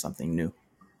I'm hearing something new.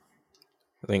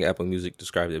 I think Apple Music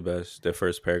described it best. Their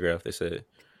first paragraph, they said,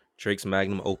 Drake's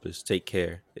magnum opus, Take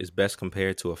Care, is best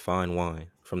compared to a fine wine.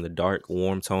 From the dark,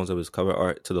 warm tones of his cover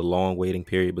art to the long waiting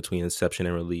period between inception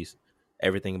and release,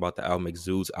 everything about the album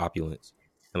exudes opulence.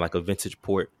 And like a vintage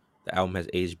port, the album has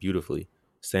aged beautifully,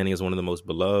 standing as one of the most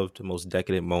beloved, most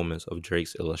decadent moments of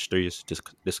Drake's illustrious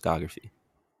discography.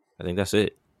 I think that's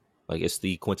it. Like, it's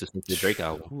the quintessential Drake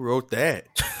album. Who wrote that?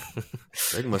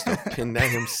 Drake must have penned that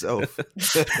himself.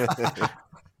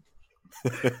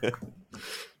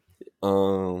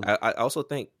 I also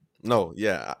think, no,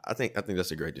 yeah, I think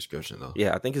that's a great description though.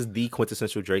 yeah, I think it's the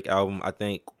quintessential Drake album. I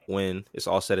think when it's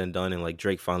all said and done and like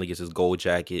Drake finally gets his gold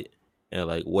jacket and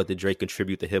like what did Drake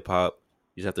contribute to hip hop,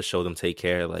 you just have to show them Take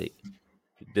Care. Like,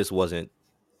 this wasn't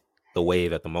the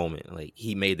wave at the moment. Like,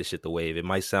 he made this shit the wave. It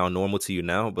might sound normal to you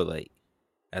now, but like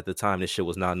at the time, this shit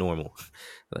was not normal.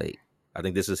 Like, I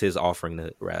think this is his offering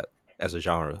to rap as a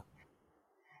genre.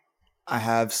 I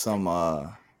have some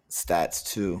stats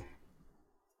too.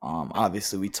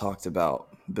 Obviously, we talked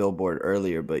about Billboard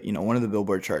earlier, but you know, one of the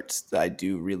Billboard charts that I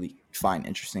do really find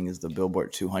interesting is the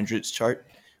Billboard 200s chart,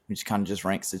 which kind of just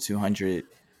ranks the 200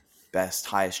 best,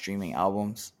 highest streaming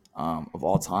albums of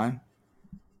all time.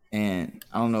 And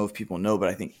I don't know if people know, but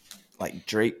I think like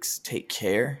Drake's Take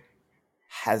Care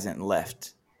hasn't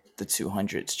left the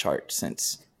 200s chart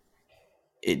since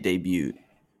it debuted.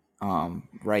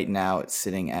 Right now, it's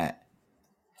sitting at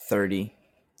 30.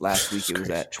 Last week, it was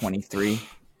at 23.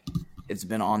 It's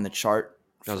been on the chart.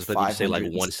 I was about to say like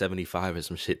 175 or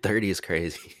some shit. 30 is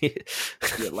crazy.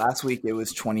 Yeah, last week it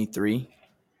was 23.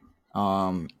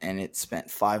 And it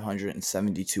spent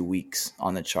 572 weeks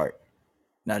on the chart.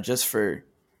 Now, just for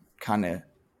kind of,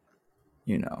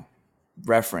 you know,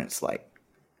 reference, like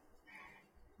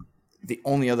the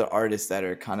only other artists that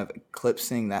are kind of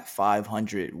eclipsing that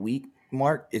 500 week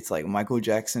mark, it's like Michael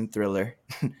Jackson, Thriller,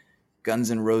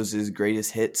 Guns N' Roses,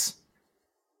 Greatest Hits,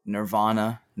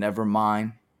 Nirvana,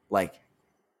 Nevermind, like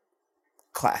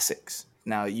classics.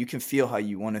 Now, you can feel how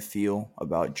you want to feel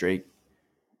about Drake.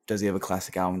 Does he have a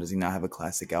classic album? Does he not have a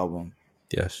classic album?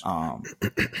 Yes.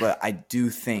 But I do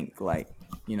think, like,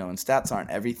 you know, and stats aren't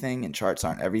everything, and charts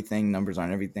aren't everything, numbers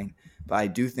aren't everything. But I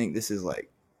do think this is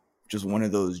like just one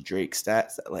of those Drake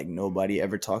stats that like nobody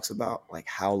ever talks about, like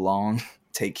how long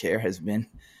Take Care has been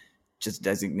just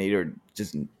designated or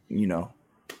just, you know,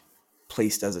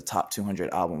 placed as a top 200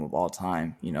 album of all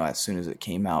time. You know, as soon as it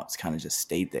came out, it's kind of just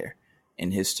stayed there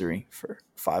in history for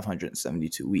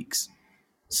 572 weeks.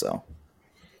 So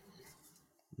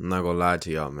I'm not gonna lie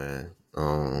to y'all, man.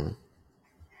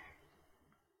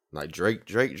 Like Drake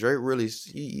really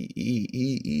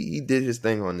he did his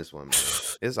thing on this one, man.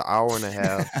 It's an hour and a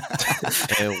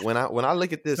half, and when I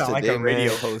look at this sound today, like a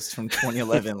radio man, host from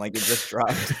 2011, like it just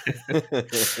dropped.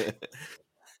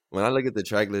 when I look at the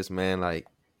track list, man, like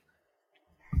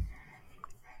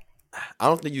I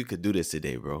don't think you could do this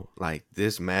today, bro. Like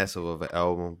this massive of an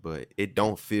album, but it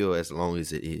don't feel as long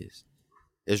as it is.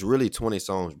 It's really 20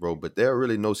 songs, bro, but there are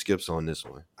really no skips on this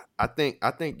one. I think,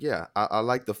 yeah, I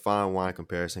like the fine wine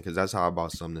comparison because that's how I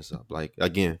about to sum this up. Like,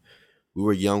 again, we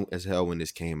were young as hell when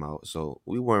this came out, so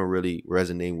we weren't really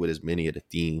resonating with as many of the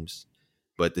themes,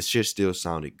 but the shit still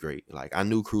sounded great. Like, I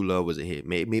knew Crew Love was a hit.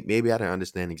 Maybe I didn't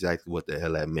understand exactly what the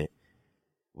hell that meant,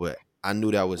 but I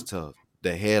knew that was tough.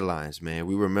 The headlines, man,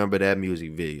 we remember that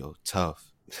music video,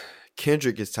 tough.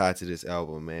 Kendrick is tied to this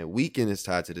album, man. Weeknd is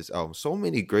tied to this album. So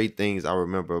many great things I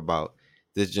remember about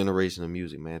this generation of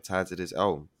music, man, tied to this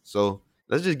album. So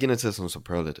let's just get into some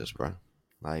superlatives, bro.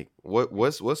 Like,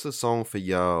 what's a song for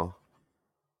y'all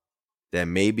that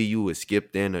maybe you would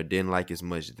skip then or didn't like as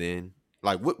much then?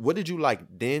 Like, what did you like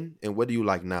then and what do you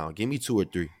like now? Give me 2 or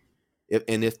 3,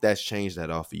 if that's changed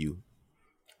at all for you.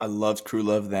 I loved Crew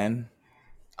Love then.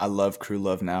 I love Crew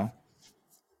Love now.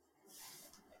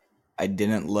 I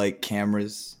didn't like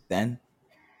Cameras then.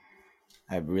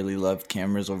 I really loved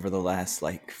Cameras over the last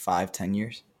like 5-10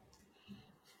 years.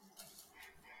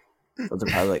 Those are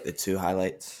probably like the two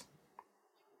highlights.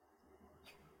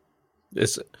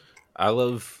 It's what I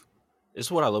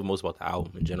love most about the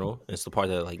album in general. It's the part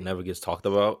that like never gets talked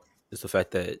about. It's the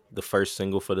fact that the first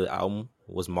single for the album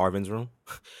was Marvin's Room,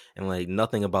 and like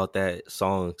nothing about that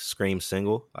song screams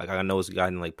single. Like I know it's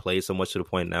gotten like played so much to the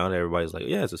point now that everybody's like,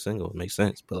 yeah, it's a single, it makes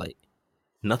sense. But like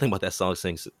nothing about that song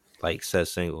says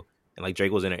single. And like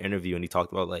Drake was in an interview and he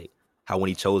talked about like how when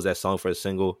he chose that song for a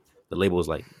single, the label was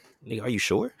like, "Nigga, are you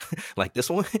sure? Like this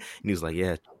one?" And he was like,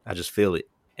 "Yeah, I just feel it."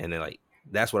 And then like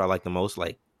that's what I like the most.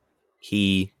 Like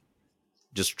he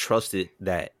just trusted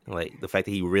that, like the fact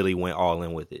that he really went all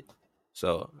in with it.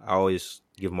 So I always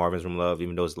give Marvin's Room love,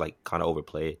 even though it's like kind of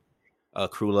overplayed.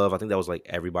 Crew Love, I think that was like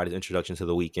everybody's introduction to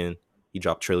The Weeknd. He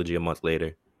dropped Trilogy a month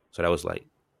later, so that was like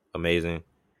amazing.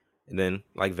 And then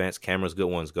like Vance Cameron's Good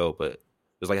Ones Go, but it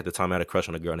was like at the time I had a crush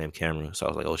on a girl named Cameron, so I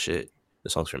was like, oh shit,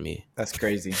 this song's for me. That's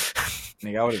crazy.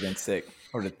 Nigga, I would have been sick.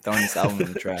 I would have thrown this album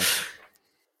in the trash.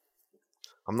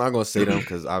 I'm not gonna say them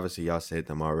because obviously y'all said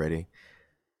them already.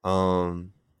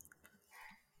 I'm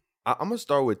gonna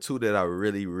start with two that I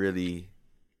really, really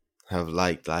have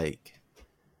liked, like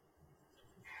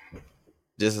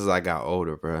just as I got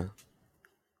older, bro.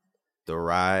 The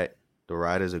Ride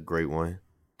is a great one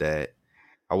that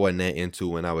I wasn't that into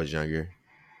when I was younger.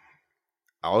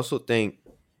 I also think,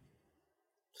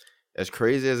 as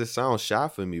crazy as it sounds, Shy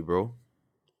for me, bro.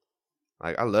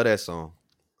 Like I love that song.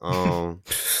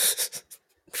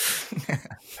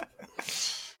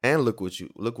 And look what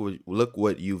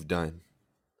you've done.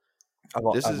 I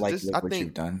like Look What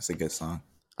You've Done. It's a good song.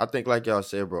 I think, like y'all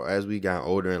said, bro, as we got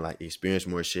older and like experienced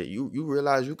more shit, you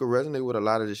realize you could resonate with a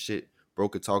lot of the shit bro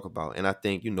could talk about. And I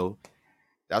think,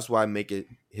 that's why I make it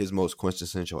his most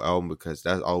quintessential album, because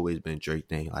that's always been Drake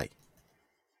thing. Like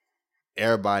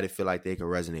everybody feel like they can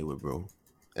resonate with bro.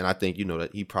 And I think, that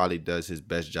he probably does his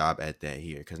best job at that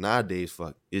here. Because nowadays,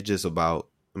 it's just about,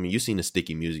 you seen the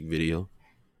Sticky music video.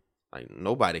 Like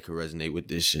nobody could resonate with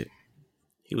this shit.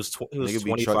 He was 25 to when the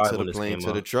this plane came to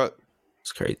out. the truck.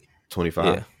 It's crazy. 25.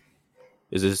 Yeah.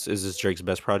 Is this Drake's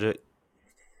best project?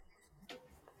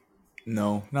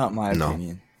 No, not my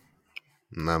opinion.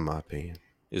 Not my opinion.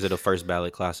 Is it a first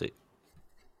ballot classic?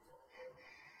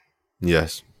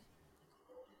 Yes.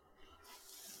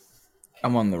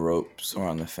 I'm on the ropes or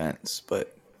on the fence,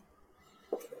 but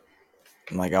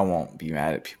like I won't be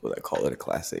mad at people that call it a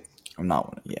classic. I'm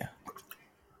not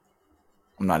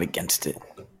against it.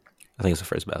 I think it's a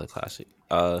first ballot classic.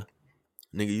 Nigga,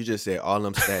 you just said all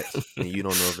them stats and you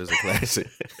don't know if it's a classic.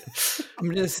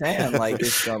 I'm just saying,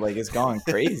 it's gone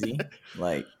crazy.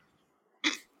 Like,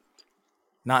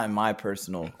 not in my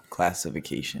personal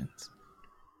classifications,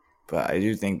 but I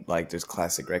do think like there's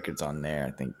classic records on there.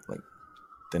 I think like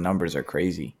the numbers are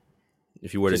crazy.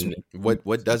 If you were to,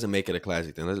 what doesn't make it a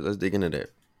classic? Then let's dig into that.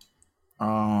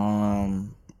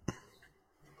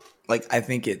 Like I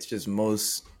think it's just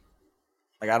most.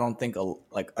 Like I don't think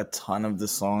a ton of the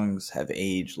songs have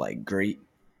aged like great.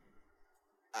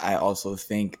 I also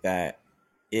think that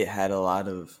it had a lot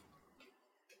of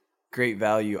great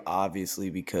value, obviously,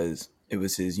 because it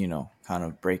was his, kind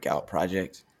of breakout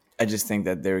project. I just think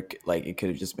that it could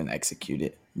have just been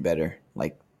executed better.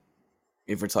 Like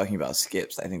if we're talking about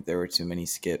skips, I think there were too many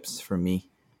skips for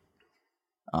me.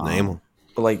 Name them.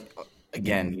 But like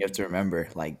again, you have to remember,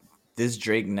 like this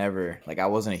Drake never, like I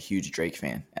wasn't a huge Drake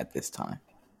fan at this time.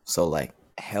 So like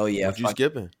hell yeah, what you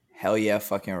skipping? Hell yeah,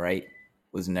 fucking right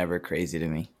was never crazy to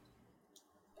me.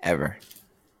 Ever.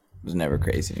 It was never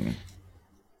crazy to me.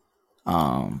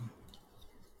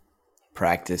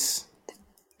 Practice,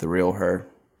 The Real Her.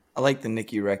 I like the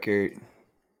Nicki record.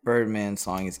 Birdman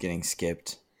song is getting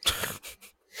skipped.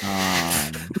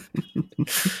 I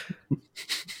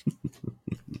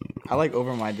like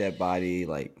Over My Dead Body.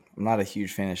 Like I'm not a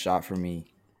huge fan of Shot For Me.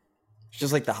 It's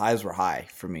just like the highs were high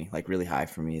for me, like really high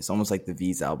for me. It's almost like the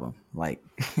V's album. Like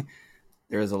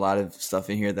there was a lot of stuff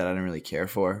in here that I didn't really care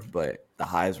for, but the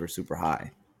highs were super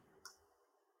high.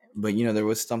 But there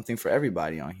was something for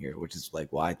everybody on here, which is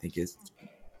like why I think it's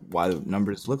why the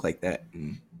numbers look like that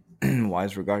and why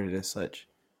it's regarded as such.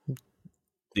 Do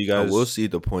you guys? We'll see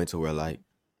the point to where like,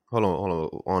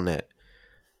 hold on that.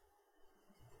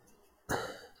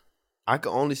 I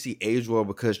can only see age well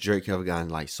because Drake have gotten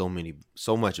like so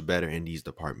much better in these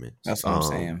departments. That's what I'm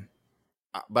saying.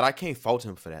 But I can't fault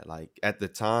him for that. Like at the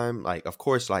time, like of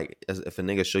course, like if a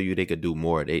nigga show you they could do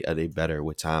more, they better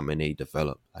with time and they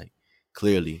develop like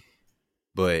clearly.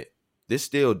 But this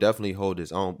still definitely hold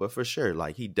his own. But for sure,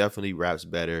 like he definitely raps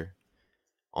better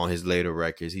on his later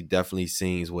records. He definitely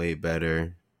sings way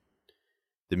better.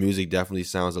 The music definitely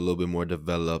sounds a little bit more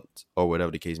developed or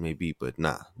whatever the case may be. But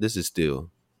nah, this is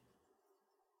still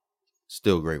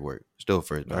Still great work. Still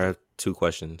first I ballot. have 2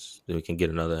 questions. Then we can get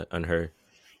another on her.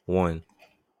 One,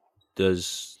 do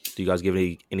you guys give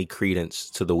any credence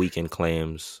to the Weeknd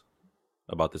claims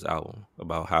about this album,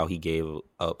 about how he gave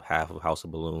up half of House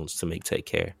of Balloons to make Take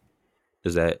Care?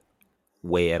 Does that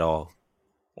weigh at all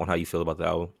on how you feel about the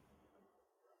album?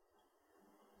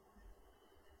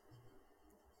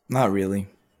 Not really.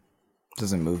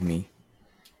 Doesn't move me.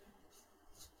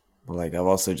 But like I've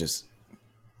also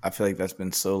I feel like that's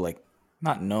been so like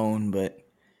not known, but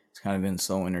it's kind of been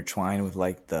so intertwined with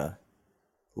like the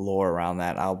lore around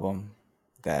that album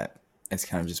that it's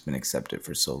kind of just been accepted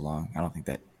for so long. I don't think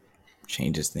that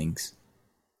changes things.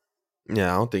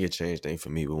 Yeah, I don't think it changed things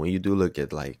for me. But when you do look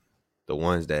at like the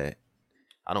ones that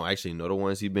I don't actually know the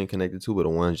ones he's been connected to, but the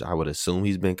ones I would assume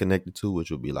he's been connected to, which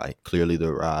would be like Clearly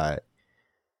the Ride.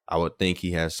 I would think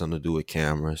he has something to do with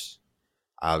cameras.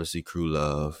 Obviously, Crew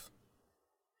Love.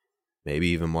 Maybe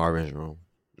even Marvin's Room.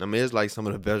 I mean, it's like some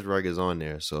of the best records on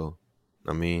there. So,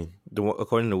 I mean,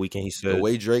 according to Weeknd, he said the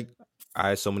way Drake. I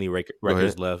had so many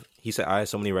records left. He said I had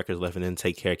so many records left, and then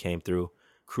Take Care came through.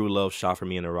 Crew Love, Shot for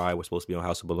Me, and The Ride were supposed to be on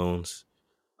House of Balloons.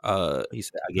 He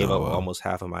said I gave up almost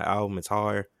half of my album. It's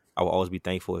hard. I will always be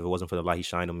thankful. If it wasn't for the light he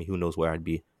shined on me, who knows where I'd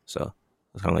be. So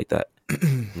it's kind of like that.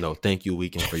 No, thank you,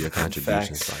 Weeknd, for your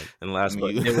contributions. Like, and last,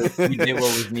 you did what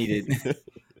was needed.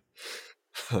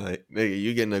 Like, nigga,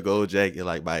 you getting a gold jacket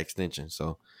like by extension.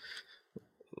 So,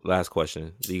 last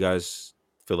question: do you guys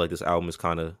feel like this album has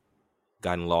kind of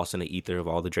gotten lost in the ether of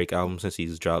all the Drake albums since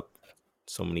he's dropped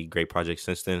so many great projects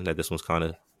since then? That this one's kind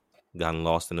of gotten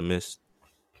lost in the mist?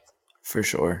 For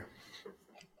sure.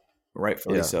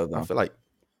 Rightfully so, though.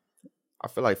 I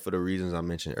feel like for the reasons I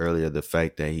mentioned earlier, the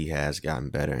fact that he has gotten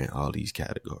better in all these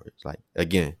categories. Like,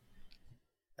 again,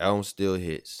 album still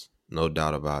hits, no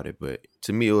doubt about it. But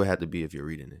to me, it would have to be if you're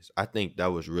reading this. I think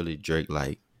that was really Drake.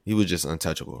 Like, he was just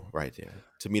untouchable right there.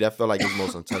 To me, that felt like his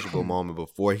most untouchable moment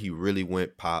before he really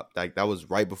went pop. Like, that was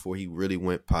right before he really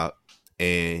went pop.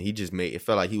 And he just it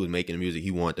felt like he was making the music he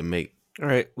wanted to make. All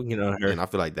right, we can get on her. And I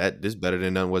feel like this Better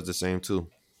Than None was the same too.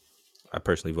 I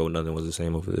personally vote Nothing Was the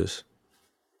Same over this.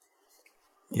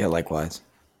 Yeah, likewise.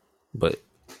 But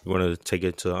you want to take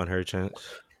it to Unheard Chance?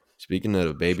 Speaking of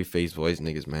the babyface voice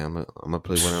niggas, man, I'm gonna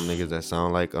play one of them niggas that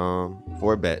sound like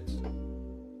 4 bats.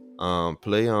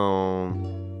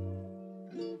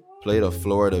 Play the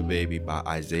Florida Baby by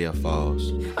Isaiah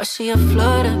Falls. Oh, she a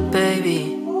Florida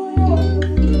baby,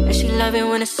 and she love it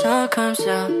when the sun comes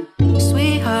out.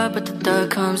 Sweetheart, but the thug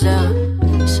comes out.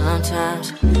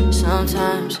 Sometimes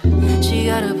she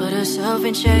gotta put herself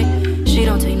in check. She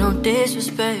don't take no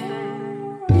disrespect.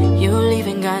 You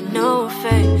leaving got no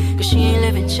effect, cause she ain't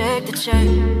living check to check.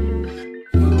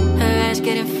 Her ass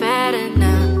getting fatter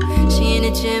now. She in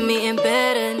the gym eating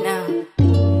better now.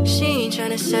 She ain't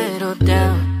tryna settle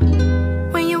down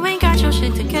when you ain't got your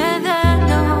shit together,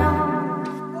 no.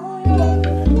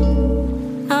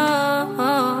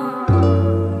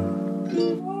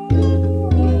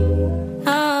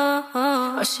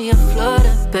 Oh, she a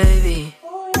Florida baby,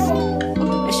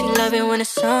 and she love it when the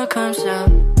sun comes out.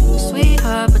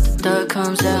 Sweetheart, but the thug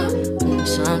comes out.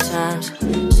 Sometimes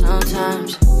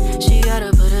she gotta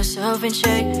put herself in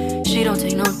check. She don't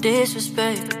take no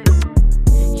disrespect.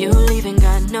 You leaving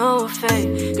got no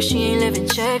effect, cause she ain't living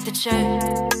check to check.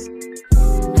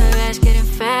 Her ass getting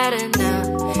fatter now.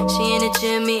 She in the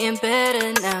gym eating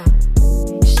better now.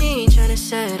 She ain't tryna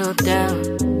settle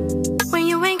down when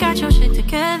you ain't got your shit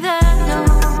together, no.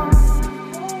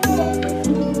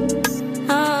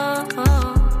 I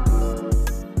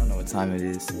don't know what time it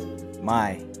is.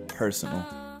 My personal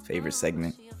favorite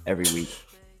segment every week.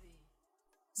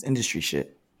 It's industry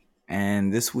shit.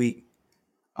 And this week,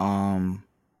 I'm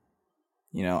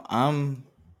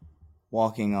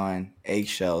walking on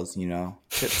eggshells,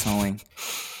 tiptoeing.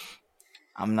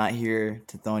 I'm not here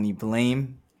to throw any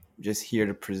blame. I'm just here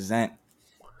to present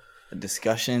a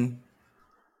discussion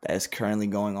that is currently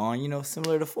going on,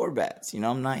 similar to 4 bats.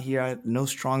 I'm not here, I have no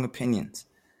strong opinions.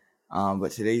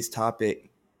 But today's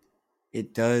topic,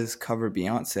 it does cover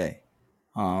Beyoncé.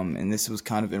 And this was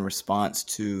kind of in response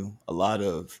to a lot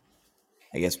of,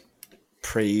 I guess,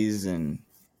 praise and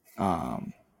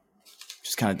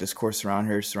just kind of discourse around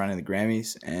her surrounding the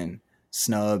Grammys and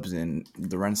snubs and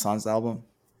the Renaissance album.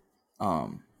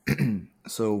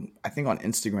 So I think on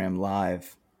Instagram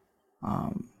Live,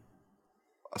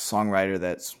 a songwriter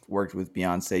that's worked with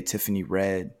Beyoncé, Tiffany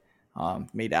Red,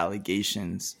 made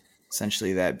allegations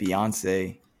essentially that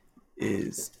Beyoncé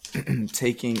is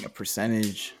taking a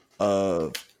percentage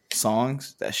of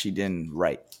songs that she didn't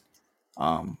write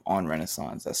on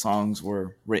Renaissance. That songs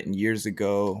were written years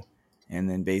ago and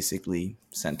then basically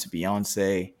sent to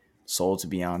Beyoncé sold to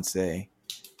Beyonce.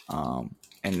 And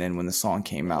then when the song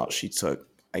came out, she took,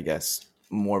 I guess,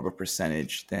 more of a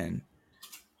percentage than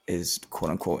is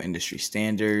quote unquote industry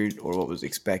standard or what was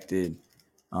expected.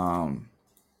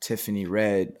 Tiffany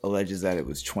Red alleges that it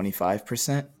was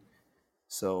 25%.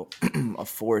 So a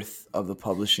fourth of the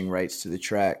publishing rights to the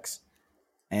tracks.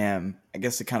 And I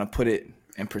guess to kind of put it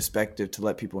in perspective to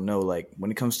let people know, like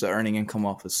when it comes to earning income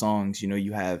off of songs, you know,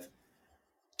 you have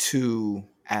two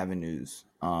avenues.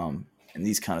 And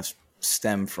these kind of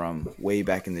stem from way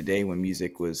back in the day when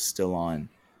music was still on,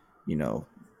 you know,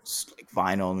 like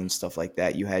vinyl and stuff like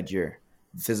that. You had your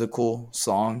physical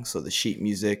song, so the sheet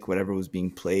music, whatever was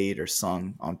being played or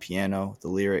sung on piano, the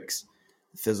lyrics,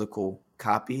 the physical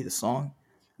copy, the song.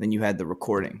 Then you had the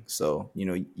recording. So, you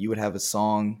know, you would have a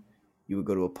song, you would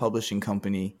go to a publishing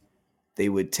company, they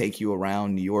would take you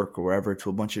around New York or wherever to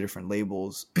a bunch of different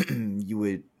labels. You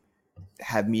would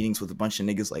have meetings with a bunch of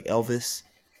niggas like Elvis.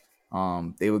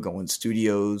 They would go in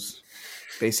studios,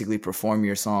 basically perform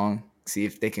your song, see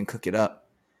if they can cook it up.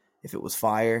 If it was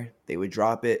fire, they would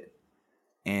drop it.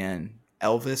 And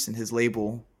Elvis and his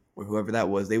label, or whoever that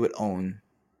was, they would own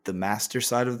the master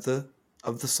side of the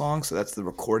song. So that's the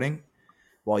recording,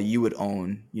 while you would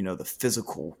own, you know, the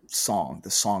physical song, the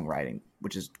songwriting,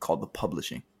 which is called the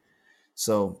publishing.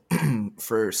 So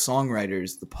for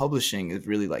songwriters, the publishing is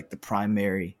really like the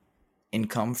primary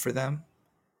income for them.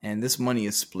 And this money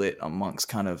is split amongst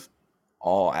kind of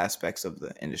all aspects of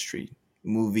the industry.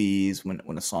 Movies, when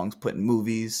a song's put in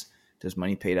movies, there's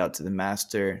money paid out to the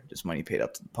master. There's money paid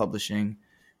out to the publishing.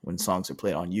 When songs are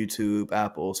played on YouTube,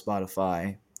 Apple,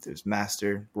 Spotify, there's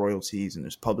master royalties and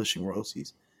there's publishing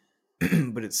royalties.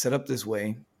 But it's set up this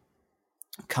way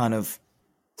kind of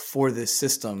for this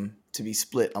system to be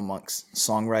split amongst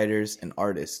songwriters and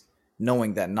artists,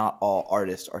 knowing that not all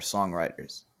artists are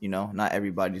songwriters. You know, not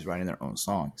everybody's writing their own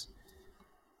songs.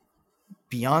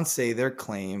 Beyonce, their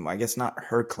claim, I guess not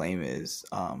her claim, is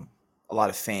a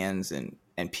lot of fans and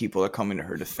people are coming to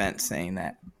her defense saying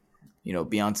that, you know,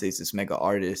 Beyonce is this mega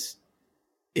artist.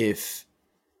 If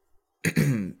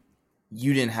you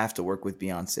didn't have to work with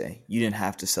Beyonce, you didn't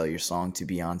have to sell your song to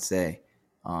Beyonce.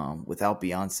 Without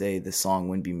Beyonce, the song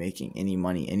wouldn't be making any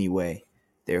money anyway.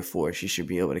 Therefore, she should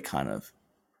be able to kind of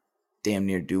damn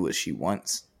near do what she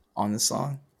wants on the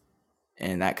song.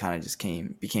 And that kind of just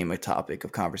became a topic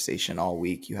of conversation all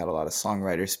week. You had a lot of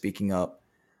songwriters speaking up,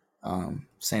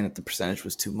 saying that the percentage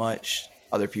was too much.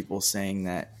 Other people saying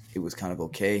that it was kind of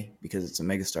okay because it's a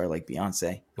megastar like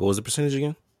Beyonce. What was the percentage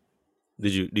again? Do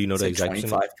you know the exact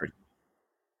percentage?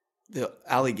 The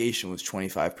allegation was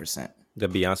 25%.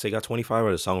 That Beyonce got 25,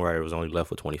 or the songwriter was only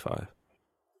left with 25?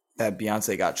 That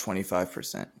Beyonce got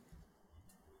 25%.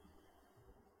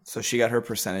 So she got her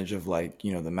percentage of, like,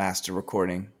 you know, the master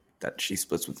recording that she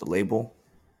splits with the label,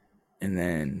 and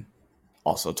then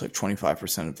also took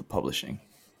 25% of the publishing,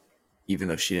 even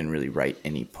though she didn't really write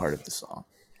any part of the song.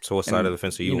 So what side of the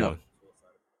fence are you on?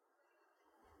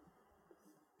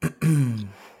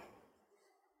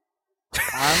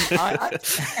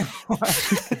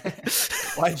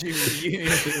 Why'd you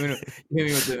hit me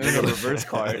with the Uno reverse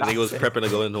card? I think it was prepping to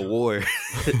go into war.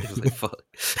 It was like, fuck.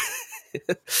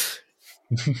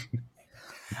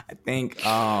 I think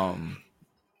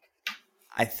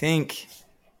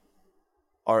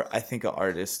an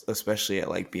artist, especially at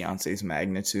like Beyonce's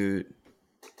magnitude,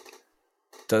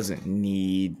 doesn't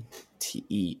need to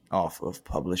eat off of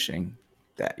publishing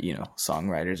that, you know,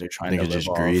 songwriters are trying to live just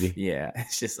off. greedy. Yeah,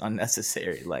 it's just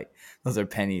unnecessary. Like, those are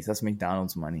pennies. That's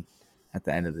McDonald's money at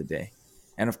the end of the day.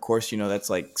 And of course, you know, that's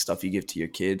like stuff you give to your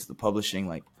kids. The publishing,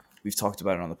 like we've talked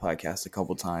about it on the podcast a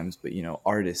couple times, but, you know,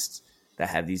 artists that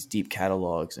have these deep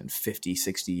catalogs and 50,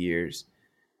 60 years,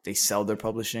 they sell their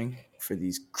publishing for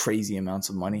these crazy amounts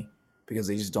of money because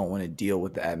they just don't want to deal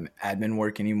with the admin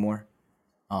work anymore.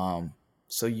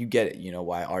 So you get it, you know,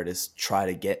 why artists try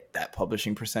to get that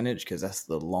publishing percentage, because that's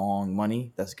the long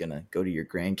money that's going to go to your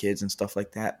grandkids and stuff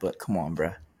like that. But come on,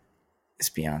 bruh. It's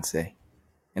Beyonce.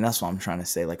 And that's what I'm trying to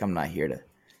say. Like, I'm not here to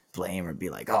blame or be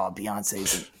like, oh,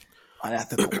 Beyonce's an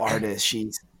unethical artist.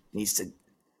 She needs to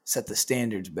set the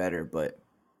standards better. But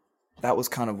that was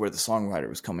kind of where the songwriter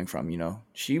was coming from, you know.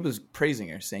 She was praising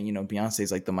her, saying, you know,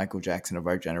 Beyonce's like the Michael Jackson of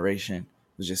our generation.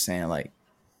 Was just saying, like,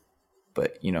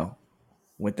 but, you know,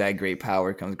 with that great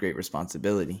power comes great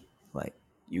responsibility. Like,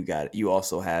 you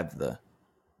also have the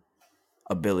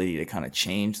ability to kind of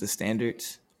change the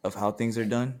standards of how things are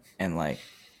done. And, like,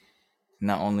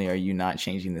 not only are you not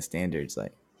changing the standards,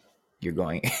 like, you're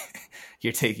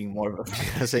taking more of a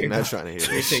I say not trying to hear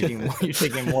this. You're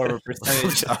taking more of a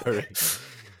percentage.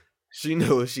 She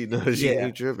knows she knows. She Yeah.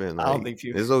 ain't tripping. I don't Like, think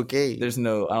people. it's okay. I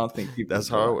don't think people. That's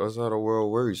how the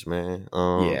world works, man.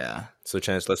 Yeah. So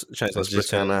Chance, let's That's just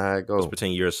pretend kind of how it let's goes.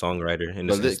 pretend you're a songwriter in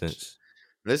But this instance.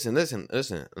 listen.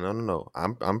 No.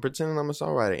 I'm pretending I'm a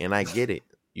songwriter, and I get it.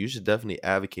 You should definitely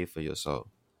advocate for yourself.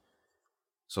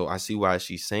 So I see why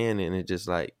she's saying it, and it just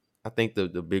like I think the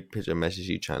big picture message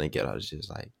she's trying to get out is just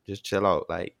like just chill out.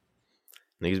 Like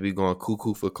niggas be going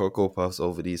cuckoo for Cocoa Puffs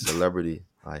over these celebrities,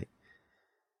 like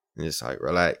and just like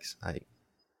relax. Like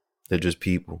they're just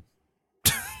people.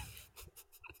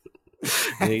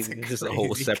 It's just a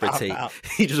whole separate take.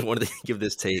 He just wanted to give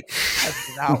this take.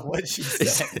 That's not what she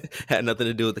said. Had nothing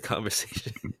to do with the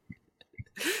conversation.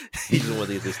 He just wanted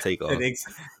to get this take off.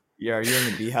 Yeah, are you in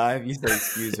the beehive? You said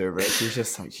excuse her, bro. She's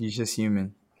just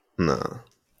human. No.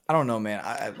 I don't know, man.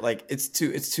 I like it's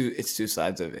two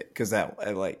sides of it because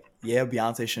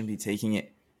Beyonce shouldn't be taking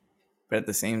it, but at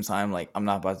the same time, like I'm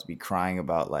not about to be crying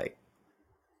about like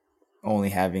only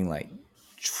having like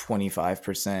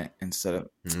 25% instead of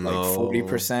like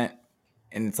 40%,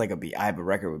 and it's like I have a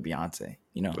record with Beyonce.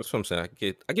 You know, that's what I'm saying.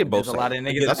 I get both. There's a lot of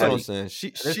niggas. That's what I'm saying.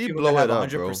 She blow it up,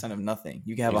 bro. 100% of nothing.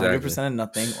 You can have 100% of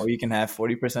nothing, or you can have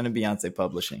 40% of Beyonce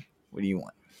publishing. What do you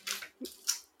want?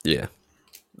 Yeah,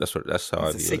 that's how I view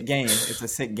it. It's a sick game. It's a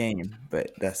sick game,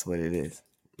 but that's what it is.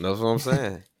 That's what I'm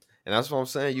saying. And that's what I'm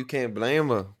saying. You can't blame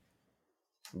her.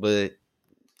 But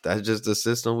that's just the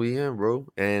system we in, bro.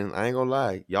 And I ain't gonna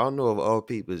lie. Y'all know of all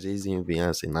people, Jay-Z and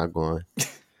Beyonce not going.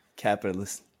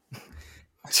 Capitalist.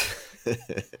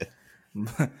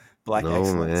 Black no,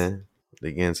 excellence. man.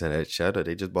 They getting to that cheddar.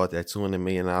 They just bought that $200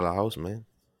 million house, man.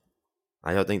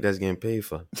 How y'all think that's getting paid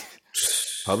for?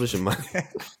 Publishing money.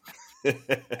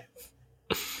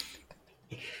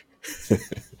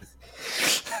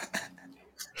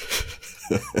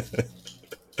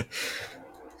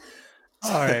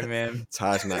 All right, man.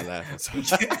 Taj's not laughing.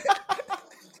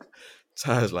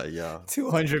 Taj's like, y'all.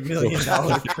 $200 million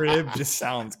crib just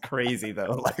sounds crazy,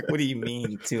 though. Like, what do you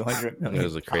mean, $200 million? It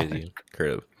was a crazy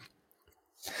crib.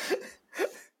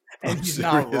 And he's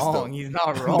not wrong. He's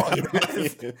not wrong.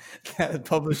 That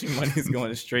publishing money is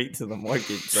going straight to the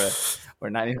mortgage, bro. Or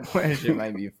not even mortgage. It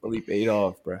might be fully paid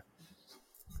off, bro.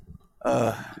 You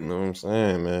know what I'm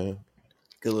saying, man?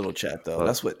 Good little chat, though.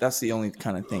 That's the only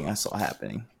kind of thing I saw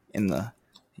happening in the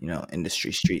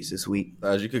industry streets this week.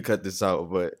 Taj, you could cut this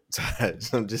out, but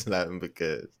Taj, I'm just laughing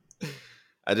because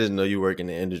I just know you work in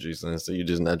the industry, son, so you're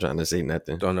just not trying to say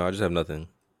nothing. Don't know. I just have nothing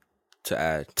to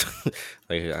add.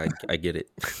 Like I get it.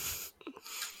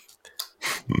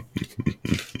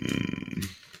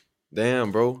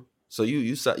 Damn, bro. So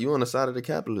you on the side of the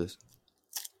capitalist?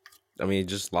 I mean,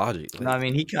 just logic. Like, No, I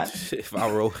mean, he got. if I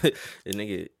wrote a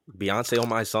nigga Beyonce on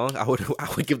my song, I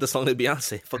would give the song to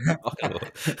Beyonce. Fuck you talking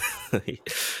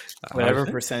about? Whatever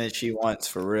percentage she wants,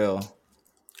 for real.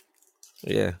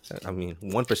 Yeah, I mean,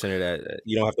 1% of that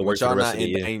you don't have to work But for the rest of the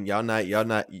year.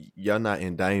 Y'all not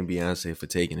indicting Beyonce for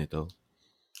taking it though.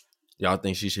 Y'all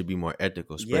think she should be more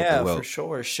ethical? Spread Yeah, the wealth. for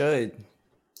sure, should.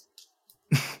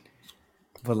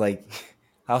 But like,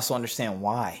 I also understand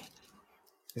why.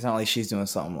 It's not like she's doing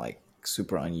something like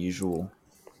super unusual.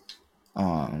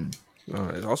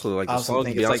 It's also like I the also songs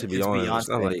think it's Beyonce like be it's on. It's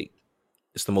not Beyonce. like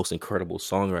it's the most incredible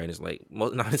songwriting. It's like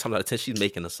 9 times out of 10 she's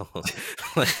making a song.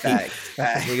 Like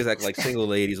Facts. niggas act like Single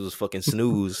Ladies was fucking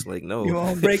snooze. Like no, You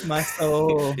won't break my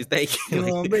soul. Thank you.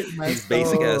 You won't break my These soul.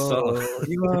 basic ass songs.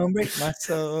 You won't break my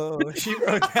soul. She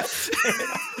wrote that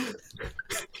shit.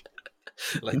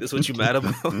 Like this, what you mad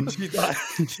about? She thought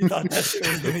that shit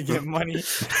was gonna get money,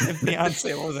 and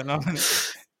Beyonce wasn't on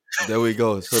it. There we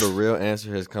go. So the real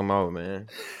answer has come out, man.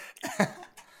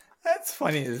 That's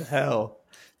funny as hell.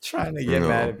 Trying to get No.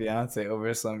 mad at Beyonce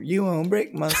over some. You won't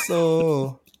break my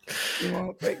soul. You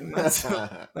won't break my soul.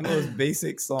 The most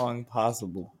basic song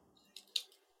possible.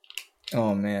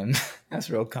 Oh man, that's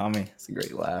real common. It's a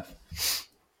great laugh.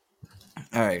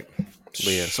 All right. But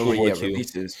yeah, So Schoolboy yeah, Q,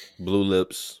 releases. Blue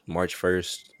Lips, March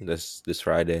 1st. That's this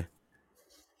Friday.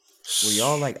 Were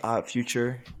y'all like Odd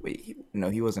Future? Wait, no,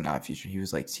 he wasn't Odd Future. He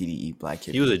was like TDE Black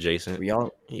Kid. He was adjacent. Were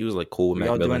y'all He was like cool with were Mac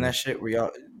y'all Miller. doing that shit?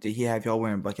 Did he have y'all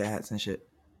wearing bucket hats and shit?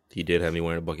 He did have me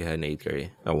wearing a bucket hat in 8th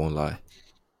grade. I won't lie.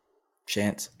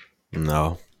 Chance.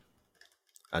 No.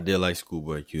 I did like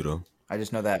Schoolboy Q though. I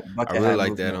just know that bucket really hat like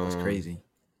movement that, was crazy.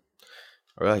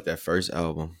 I really like that first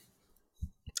album.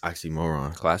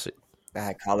 Oxymoron. Classic. That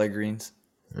had collard greens.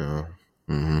 Yeah.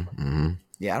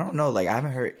 Yeah, I don't know. Like I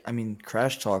haven't heard. I mean,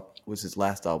 Crash Talk was his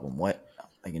last album. What?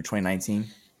 Like in 2019.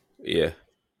 Yeah.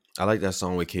 I like that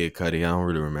song with Kid Cudi. I don't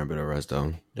really remember the rest of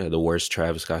them. Yeah, the worst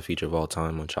Travis Scott feature of all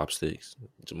time on Chopsticks.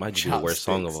 It might be the worst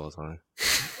song of all time.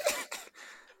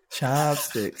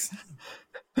 Chopsticks.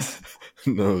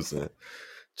 No, I'm saying.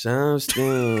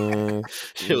 Justin.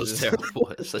 Shit was terrible.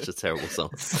 It's such a terrible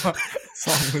song. Song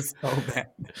was so bad.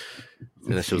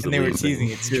 That shit was And the they were lead single. teasing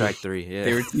it too. Track 3, yeah.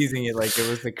 They were teasing it like it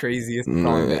was the craziest Mm,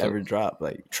 song that yeah. ever dropped.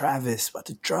 Like Travis about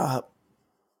to drop.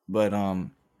 But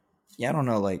yeah, I don't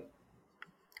know. Like,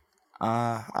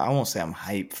 I won't say I'm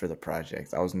hyped for the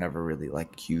project. I was never really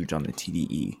like huge on the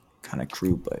TDE kind of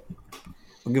crew, but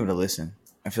I'll give it a listen.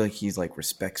 I feel like he's like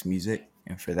respects music,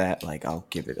 and for that, like I'll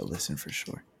give it a listen for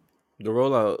sure. The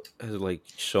rollout has like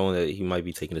shown that he might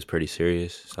be taking this pretty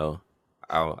serious, so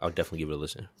I'll definitely give it a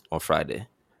listen on Friday.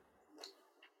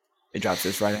 It drops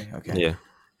this Friday. Okay. Yeah.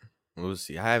 We'll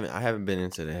see. I haven't been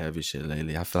into the heavy shit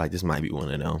lately. I feel like this might be one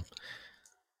of them.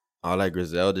 All that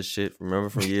Griselda shit, remember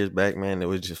from years back, man? It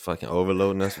was just fucking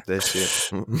overloading us with that shit.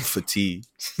 Fatigue.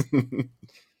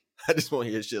 I just want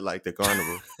to hear shit like the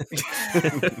carnival.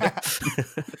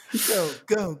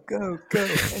 Go.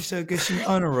 Extra good shit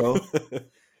on a roll.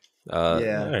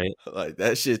 Yeah. All right. Like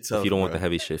that shit tough. If you don't want bro. the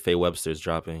heavy shit, Faye Webster's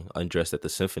dropping Undressed at the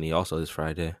Symphony also this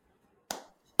Friday.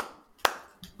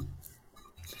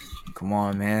 Come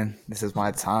on, man. This is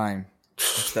my time. I'm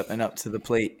stepping up to the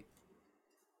plate.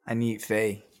 I need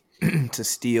Faye to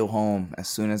steal home as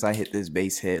soon as I hit this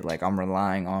base hit. Like, I'm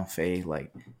relying on Faye,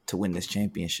 like, to win this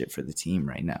championship for the team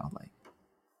right now. Like,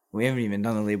 we haven't even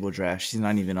done the label draft. She's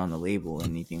not even on the label or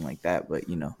anything like that. But,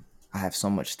 you know, I have so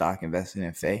much stock invested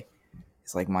in Faye.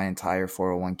 It's like my entire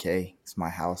 401k. It's my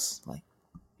house. Like,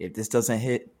 if this doesn't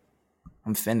hit,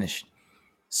 I'm finished.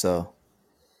 So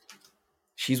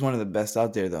she's one of the best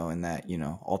out there, though, in that, you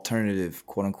know, alternative,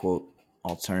 quote unquote,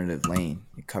 alternative lane.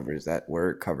 It covers that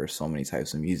word, covers so many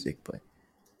types of music, but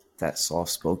that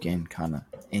soft spoken kind of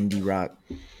indie rock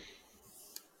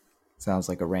sounds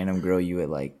like a random girl you would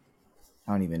like.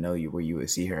 I don't even know you where you would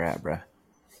see her at, bruh.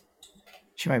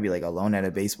 She might be like alone at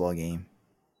a baseball game.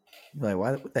 You're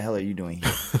like, what the hell are you doing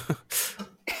here?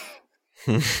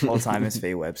 All time is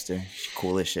Faye Webster. She's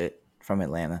cool as shit from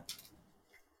Atlanta.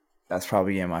 That's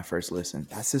probably in my first listen.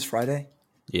 That's this Friday?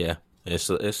 Yeah,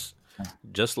 it's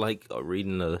just like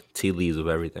reading the tea leaves of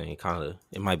everything.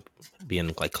 It might be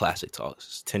in like classic talks.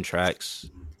 It's 10 tracks.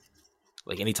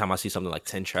 Like anytime I see something like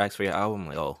 10 tracks for your album, I'm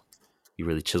like, oh, you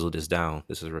really chiseled this down.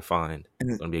 This is refined.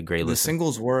 It's gonna be a great The listen.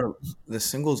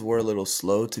 singles were a little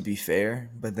slow, to be fair,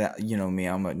 but that, you know me,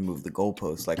 I'm gonna move the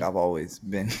goalposts. Like, I've always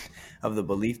been of the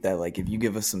belief that, like, if you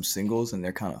give us some singles and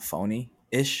they're kind of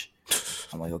phony-ish,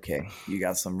 I'm like, okay,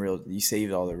 you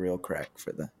saved all the real crack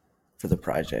for the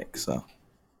project. So,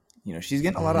 you know, she's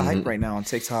getting a lot of hype right now on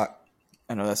TikTok.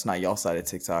 I know that's not y'all side of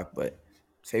TikTok, but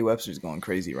Faye Webster's going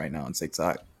crazy right now on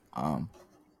TikTok.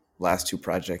 Last 2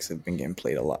 projects have been getting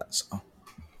played a lot, so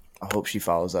I hope she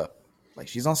follows up. Like,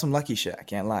 she's on some lucky shit. I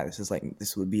can't lie.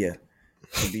 This would be It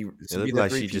look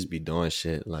like she just be doing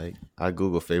shit. Like, I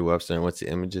Google Faye Webster and what's the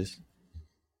images?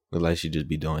 Look like she just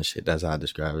be doing shit. That's how I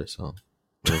describe it. So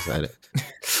I'm excited.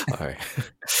 All right.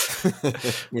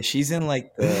 Yeah, she's in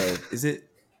like is it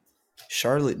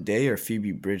Charlotte Day or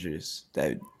Phoebe Bridgers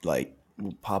that like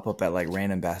will pop up at like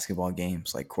random basketball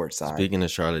games like courtside. Speaking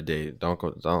of Charlotte Day, don't.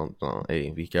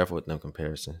 Hey, be careful with them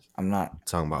comparisons. I'm not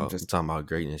Talking I'm just- about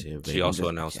greatness here, baby. She also just-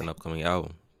 announced an upcoming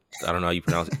album. I don't know how you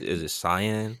pronounce it. Is it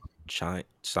Cyan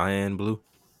Blue?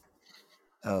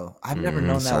 Oh, I've never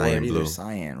known that cyan word either. blue.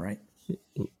 Cyan, right?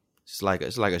 It's like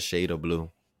a shade of blue.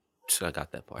 I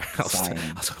got that part. I was talking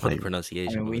about the I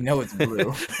pronunciation. mean, we but- know it's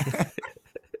blue.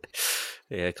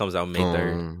 Yeah, it comes out May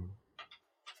 3rd.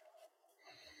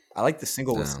 I like the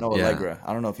single with Damn, Snow yeah. Allegra.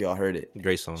 I don't know if y'all heard it.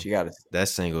 Great song. She got it. That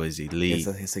single is elite.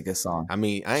 It's a good song. I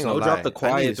mean, I ain't Snow gonna lie. dropped the I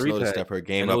need Quiet Snow to 3-pack. step her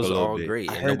game and it up a was little all bit. great,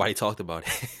 I and heard- nobody talked about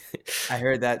it. I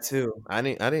heard that too. I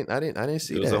didn't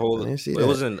see It was that. a whole. I didn't see It that.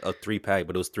 wasn't a 3-pack,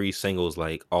 but it was 3 singles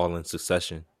like all in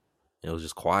succession. And it was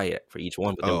just quiet for each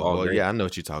one, but they were all great. yeah, I know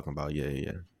what you're talking about.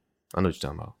 Yeah. I know what you're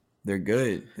talking about. They're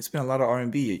good. It's been a lot of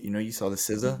R&B. You know, you saw the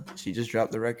SZA. She just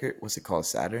dropped the record. What's it called?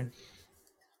 Saturn.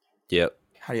 Yep.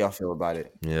 How do y'all feel about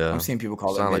it? Yeah, I'm seeing people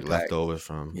call sound it like mid-pack. leftovers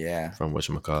from Yeah.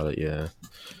 whatchamacallit. Yeah,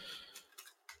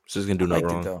 She's gonna do I no liked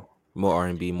it wrong. though. More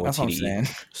R&B, more That's what I'm TDE. saying.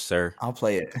 Sir I'll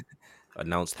play it.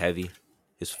 announced Heavy,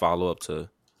 his follow up to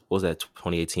what was that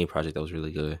 2018 project that was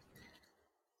really good.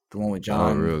 The one with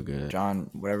John. real good.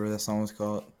 John, whatever that song was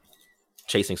called.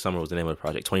 Chasing Summer was the name of the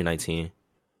project. 2019,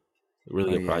 really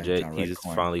Oh, good yeah, project. John He's just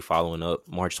Redcorn. finally following up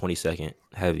March 22nd.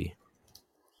 Heavy.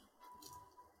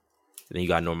 Then you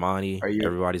got Normani. Are you-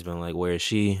 Everybody's been like, where is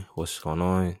she? What's going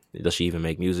on? Does she even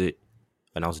make music?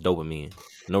 Announced Dopamine.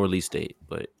 No release date,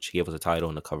 but she gave us a title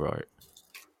and the cover art.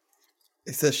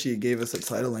 It says she gave us a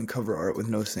title and cover art with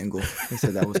no single. They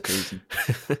said that was crazy.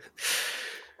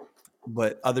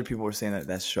 But other people were saying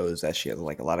that shows that she has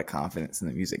like a lot of confidence in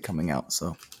the music coming out.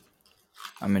 So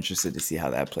I'm interested to see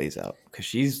how that plays out, because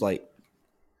she's like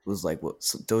was like what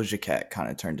Doja Cat kind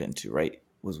of turned into, right?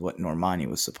 Was what Normani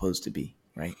was supposed to be,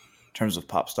 right? In terms of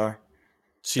pop star.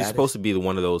 She's supposed to be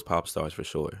one of those pop stars for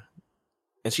sure.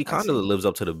 And she kind of lives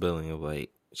up to the billing of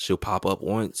like she'll pop up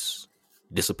once,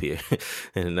 disappear,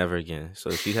 and never again.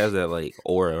 So she has that like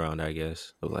aura around her, I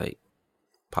guess, of like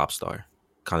pop star.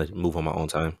 Kind of move on my own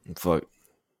time. Fuck.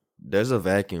 There's a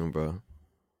vacuum, bro.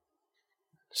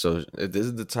 So if this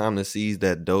is the time to seize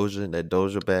that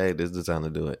Doja bag, this is the time to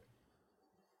do it.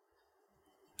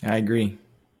 I agree.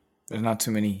 There's not too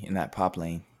many in that pop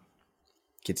lane.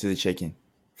 Get to the chicken.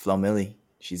 Flo Milli,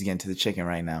 she's getting to the chicken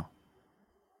right now.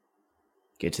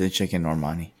 Get to the chicken,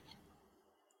 Normani.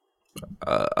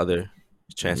 Other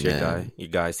chance, your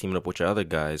guys teaming up with your other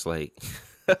guys, like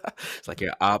it's like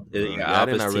your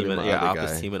opposite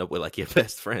teaming up with like your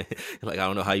best friend. Like I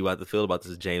don't know how you about to feel about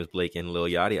this James Blake and Lil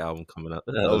Yachty album coming up.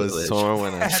 I was torn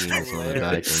when I seen this on the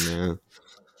night,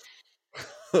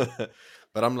 man.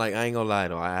 But I'm like, I ain't gonna lie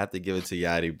though, I have to give it to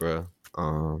Yachty, bro.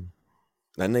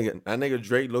 That nigga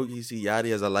Drake low-key see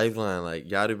Yachty as a lifeline. Like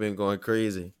Yachty been going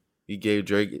crazy. He gave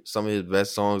Drake some of his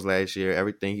best songs last year.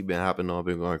 Everything he been hopping on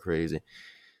been going crazy.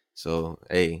 So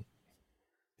hey,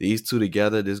 these two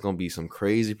together, there's gonna be some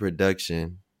crazy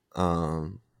production.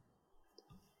 Who's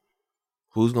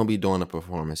gonna be doing the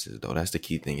performances though? That's the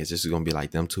key thing. It's just gonna be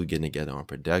like them two getting together on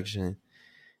production.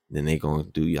 Then they gonna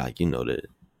do like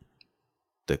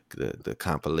the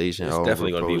compilation. It's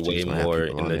definitely gonna be way more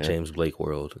in the James Blake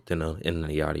world than in the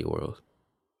Yachty world.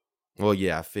 Well,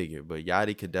 yeah, I figured, but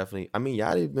Yachty could definitely. I mean,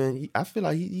 Yachty I feel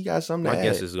like he got something. My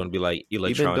guess is gonna be like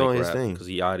electronic rap, because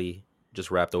Yachty just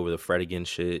rapped over the Fred again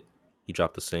shit. He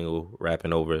dropped a single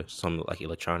rapping over some like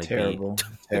electronic terrible.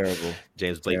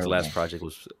 James Blake's last project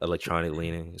was electronic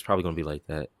leaning. It's probably gonna be like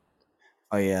that.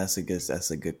 Oh yeah,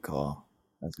 that's a good call.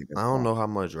 I don't know how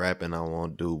much rapping I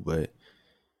want to do, but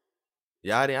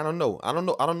Yachty, I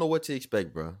don't know what to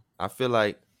expect, bro. I feel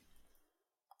like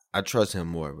I trust him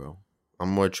more, bro. I'm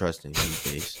more trusting these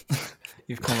days.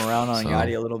 You've come around on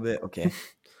Yachty a little bit, okay?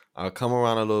 I'll come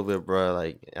around a little bit, bro.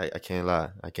 Like I can't lie,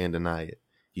 I can't deny it.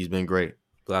 He's been great.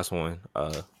 The last one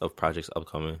of projects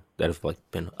upcoming that have like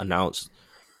been announced.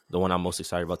 The one I'm most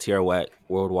excited about, Tierra Whack,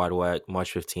 Worldwide Whack,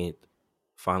 March 15th.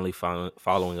 Finally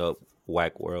following up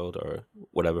Whack World or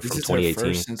whatever from 2018. This is her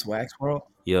first since Wax World?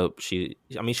 Yep. She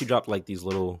dropped like these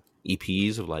little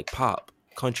EPs of like pop,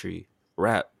 country,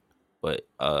 rap, but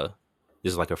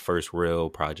this is like her first real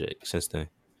project since then.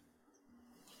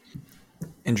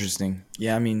 Interesting.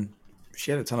 Yeah, I mean,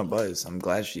 she had a ton of buzz. I'm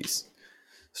glad she's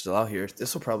still out here.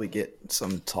 This will probably get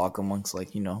some talk amongst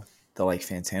like, the like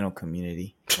Fantano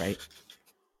community, right?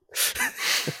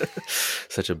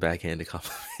 Such a backhanded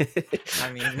compliment.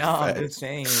 I mean, no, I'm just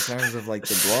saying in terms of like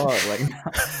the blog,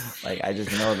 like I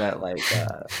just know that like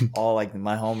all like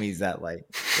my homies that like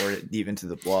were deep into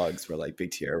the blogs were like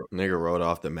big Tierra. Nigga wrote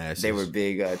off the masses. They were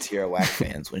big Tierra Whack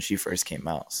fans when she first came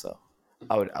out. So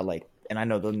I and I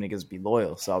know those niggas be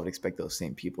loyal, so I would expect those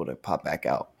same people to pop back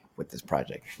out with this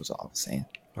project. Was all I'm saying.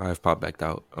 I've popped back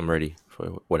out. I'm ready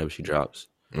for whatever she drops.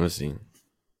 Let's see.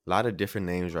 A lot of different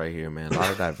names right here, man. A lot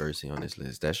of diversity on this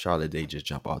list. That Charlotte Day just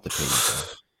jump off the page,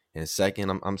 bro. And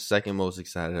second, I'm second most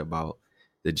excited about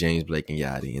the James Blake and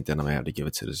Yachty, and then I'm gonna have to give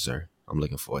it to the Sir. I'm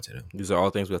looking forward to them. These are all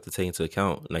things we have to take into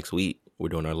account. Next week, we're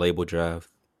doing our label draft,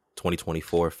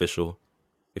 2024 official.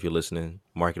 If you're listening,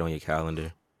 mark it on your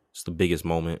calendar. It's the biggest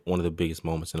moment, one of the biggest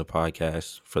moments in the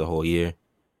podcast for the whole year.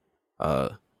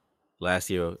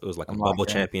 Last year, it was like a bubble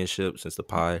championship since the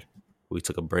pod. We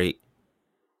took a break.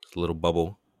 It's a little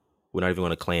bubble. We're not even going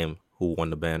to claim who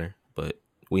won the banner, but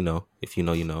we know. If you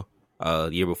know, you know. The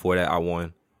year before that, I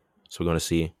won. So we're going to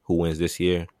see who wins this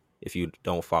year. If you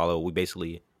don't follow, we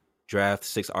basically draft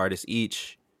 6 artists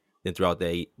each. Then throughout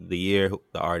the year,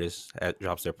 the artist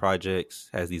drops their projects,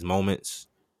 has these moments.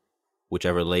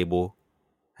 Whichever label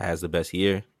has the best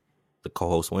year, the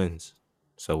co-host wins.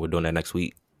 So we're doing that next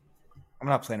week. I'm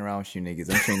not playing around with you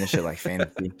niggas. I'm treating this shit like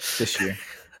fantasy this year.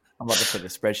 I'm about to put a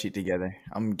spreadsheet together.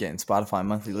 I'm getting Spotify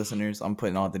monthly listeners. I'm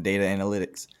putting all the data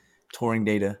analytics, touring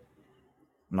data.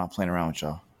 I'm not playing around with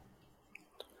y'all.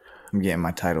 I'm getting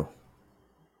my title.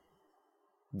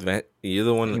 You're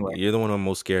the one. Anyway. You're the one I'm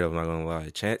most scared of. I'm not gonna lie.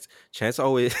 Chance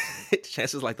always.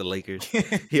 Chance is like the Lakers.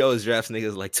 He always drafts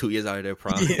niggas like 2 years out of their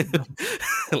prime. Yeah.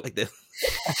 Like that.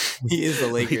 He is the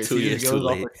Lakers. Like 2 years too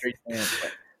late.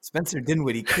 Spencer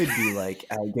Dinwiddie could be like,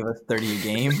 give us 30 a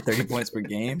game, 30 points per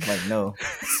game. Like, no.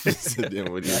 Spencer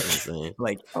Dinwiddie is insane.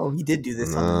 Like, oh, he did do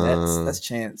this on the Nets. That's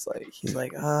chance. Like, he's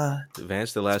like,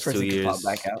 Vance the last 2 years,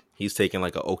 he's taking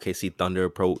like an OKC Thunder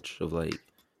approach of like,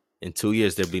 in 2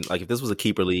 years, there'd be like, if this was a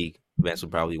keeper league, Vance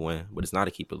would probably win, but it's not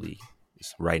a keeper league.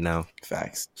 It's right now.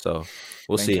 Facts. So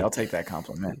we'll Thank see. you. I'll take that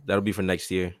compliment. That'll be for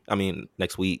next year. I mean,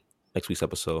 next week's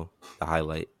episode, the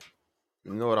highlight.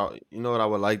 You know what I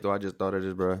would like though? I just thought of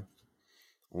this, bro.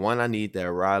 One, I need that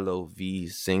Rilo V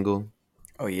single.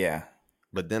 Oh yeah.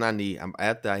 But then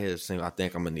after I hear the single, I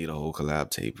think I'm gonna need a whole collab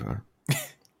tape, bro.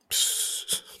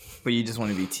 But you just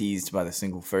want to be teased by the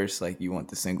single first, like you want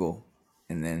the single,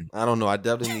 and then I don't know. I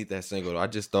definitely need that single though. I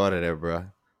just thought of that, bro.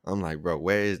 I'm like, bro,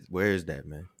 where is that,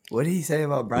 man? What did he say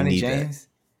about Bronny James?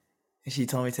 And she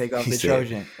told me to take off the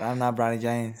Trojan. But I'm not Bronny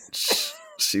James.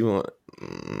 She want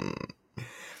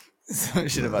some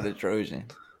shit about a Trojan.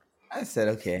 I said,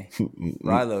 okay.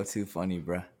 Rilo too funny,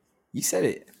 bro. You said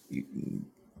it.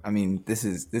 I mean, this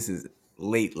is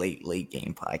late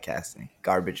game podcasting.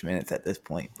 Garbage minutes at this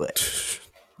point, but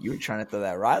you were trying to throw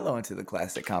that Rilo into the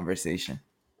classic conversation.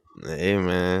 Hey,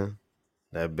 man.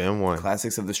 That been one.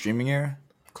 Classics of the streaming era?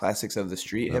 Classics of the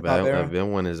street hip hop era? That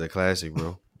been one is a classic,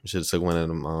 bro. You should have took one of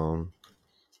them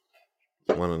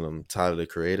Tyler the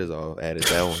Creators or added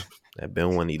that one. That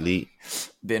been one elite.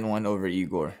 Been one over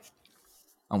Igor.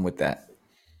 I'm with that.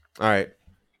 All right.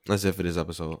 That's it for this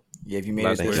episode. Yeah, if you made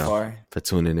it this far. For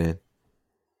tuning in.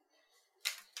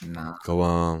 Nah.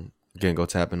 Go go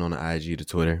tap in on the IG, the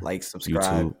Twitter. Like, subscribe.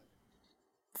 YouTube.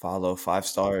 Follow 5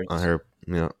 stars. On her,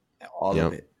 yeah. All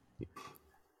of it.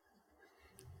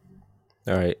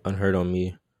 All right, Unheard on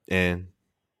me. And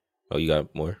you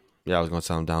got more? Yeah, I was gonna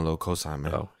tell them download Cosign,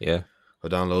 man. Oh, yeah. Go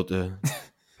download the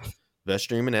best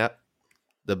streaming app,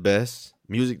 the best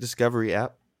music discovery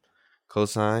app,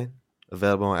 Cosign,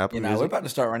 available on Apple Music. We're about to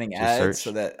start running ads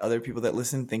so that other people that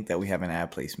listen think that we have an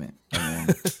ad placement. And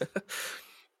then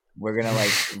we're gonna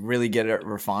like really get it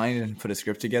refined and put a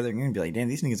script together. You're gonna be like, damn,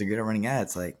 these niggas are good at running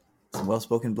ads. Like some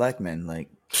well-spoken black men. Like,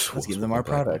 let's give them our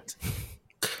product.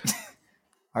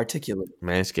 Articulate.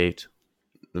 Manscaped.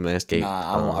 The Manscaped.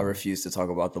 Nah, I refuse to talk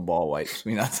about the ball wipes.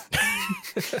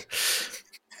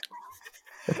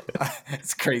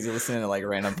 It's crazy listening to like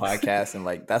random podcasts and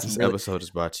like that's this episode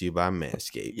is brought to you by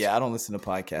Manscaped. Yeah, I don't listen to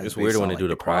podcasts. It's weird when they do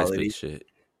the prize pick shit.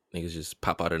 Niggas just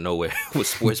pop out of nowhere with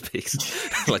sports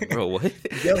picks. Like, bro, what?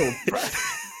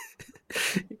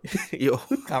 Yo,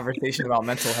 conversation about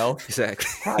mental health. Exactly.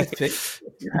 Prize picks.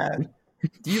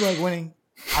 Do you like winning?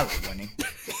 I like winning.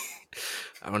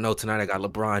 I don't know. Tonight I got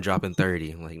LeBron dropping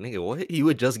 30. I'm like, nigga, what? You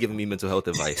were just giving me mental health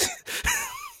advice.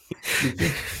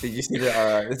 Did you see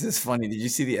the? This is funny. Did you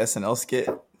see the SNL skit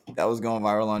that was going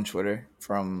viral on Twitter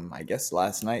from I guess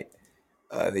last night?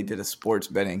 They did a sports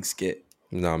betting skit.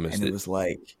 No, I missed it. And it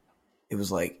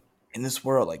was like in this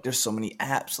world, like there's so many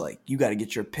apps. Like you got to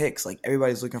get your picks. Like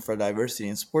everybody's looking for diversity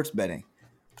in sports betting.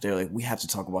 But they're like, we have to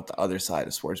talk about the other side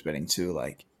of sports betting too,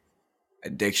 like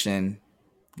addiction.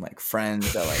 Like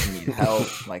friends that like need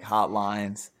help, like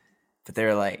hotlines, but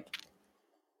they're like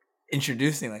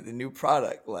introducing like the new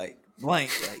product, like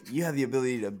blank. Like you have the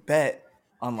ability to bet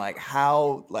on like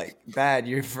how like bad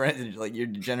your friend, like your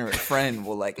degenerate friend,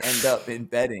 will like end up in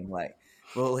betting. Like,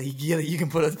 well, you can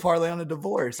put a parlay on a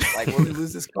divorce. Like, will he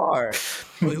lose his car?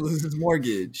 Will he lose his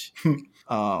mortgage?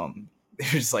 They're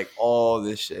just like all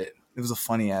this shit. It was a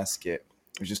funny ass skit.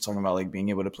 It was just talking about like being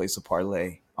able to place a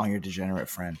parlay on your degenerate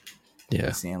friend.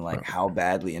 Yeah, seeing like how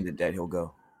badly into debt he'll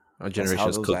go. Our generation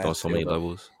is cooked on so many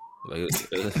levels. Like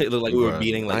it looked like we were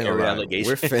beating like every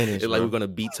allegation. We're finished. It's like we're gonna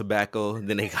beat tobacco. And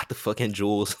then they got the fucking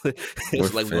jewels. It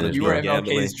was like you were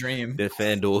MLK's dream. Then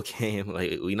FanDuel came.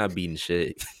 Like we not beating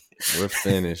shit. We're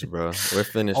finished, bro. We're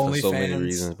finished for so many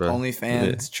reasons, bro.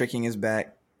 OnlyFans tricking is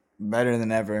back, better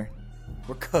than ever.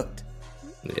 We're cooked.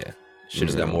 Yeah, should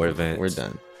have got more events. We're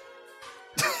done.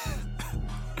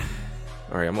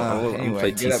 All right, I'm gonna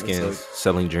play Tskinz,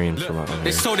 Selling Dreams for my own.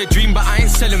 They sold a dream, but I ain't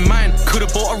selling mine.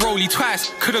 Could've bought a rollie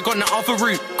twice. Could've gone the other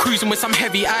route. Cruising with some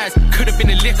heavy eyes. Could've been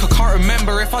a lick, I can't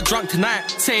remember if I drunk tonight.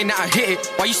 Saying that I hit it.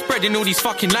 Why you spreading all these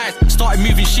fucking lies? Started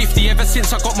moving shifty ever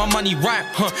since I got my money right.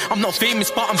 I'm not famous,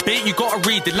 but I'm big, you gotta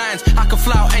read the lines. I can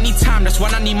fly out anytime, that's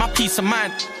when I need my peace of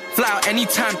mind. Fly out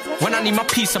anytime when I need my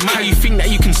peace of mind. How you think that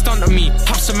you can stunt on me?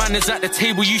 Have some manners at the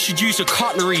table, you should use your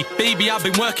cutlery. Baby, I've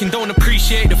been working, don't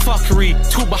appreciate the fuckery.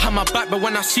 Talk behind my back, but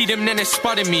when I see them, then they're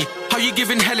spudding me. How you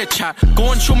giving hella chat? Go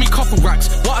on, show me couple racks.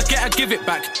 What I get, I give it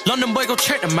back. London boy, go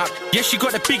check the map. Yeah, she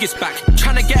got the biggest back.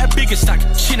 Tryna get a bigger stack.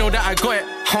 She know that I got it.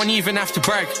 I don't even have to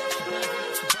brag.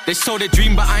 They sold their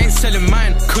dream, but I ain't selling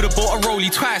mine. Could've bought a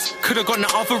rollie twice, could've gone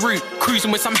the other route.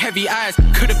 Cruising with some heavy eyes,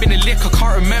 could've been a lick, I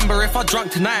can't remember if I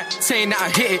drunk tonight. Saying that I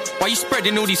hit it, why you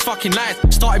spreading all these fucking lies?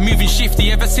 Started moving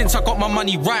shifty ever since I got my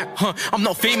money right. I'm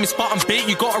not famous, but I'm big,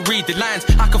 you gotta read the lines.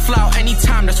 I can fly out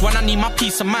anytime, that's when I need my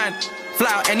peace of mind. Fly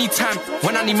out anytime,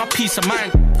 when I need my peace of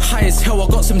mind. High as hell, I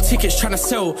got some tickets trying to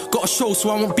sell. Got a show so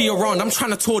I won't be around, I'm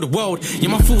trying to tour the world. Yeah,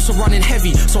 my thoughts are running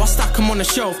heavy, so I stack them on the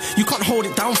shelf. You can't hold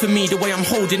it down for me the way I'm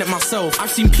holding it myself. I've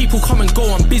seen people come and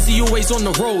go, I'm busy always on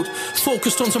the road.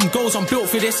 Focused on some goals, I'm built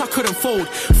for this, I couldn't fold.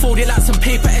 Fold it like some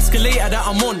paper escalator that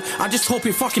I'm on. I just hope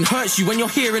it fucking hurts you when you're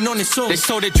hearing honest songs. They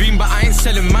sold their dream, but I ain't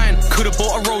selling mine. Could've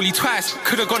bought a rollie twice,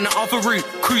 could've gone the other route.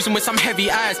 Cruising with some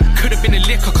heavy eyes, could've been a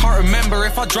lick, I can't remember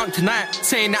if I drunk tonight.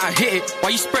 Saying that I hit it, why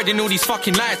you spreading all these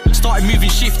fucking lies? Started moving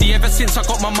shifty ever since I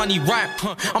got my money right.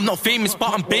 I'm not famous,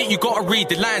 but I'm bait, you gotta read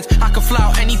the lines. I can fly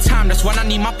out anytime, that's when I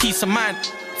need my peace of mind.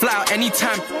 Fly out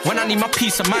anytime, when I need my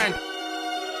peace of mind.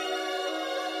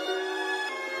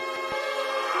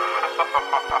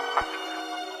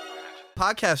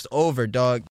 Podcast over, dog.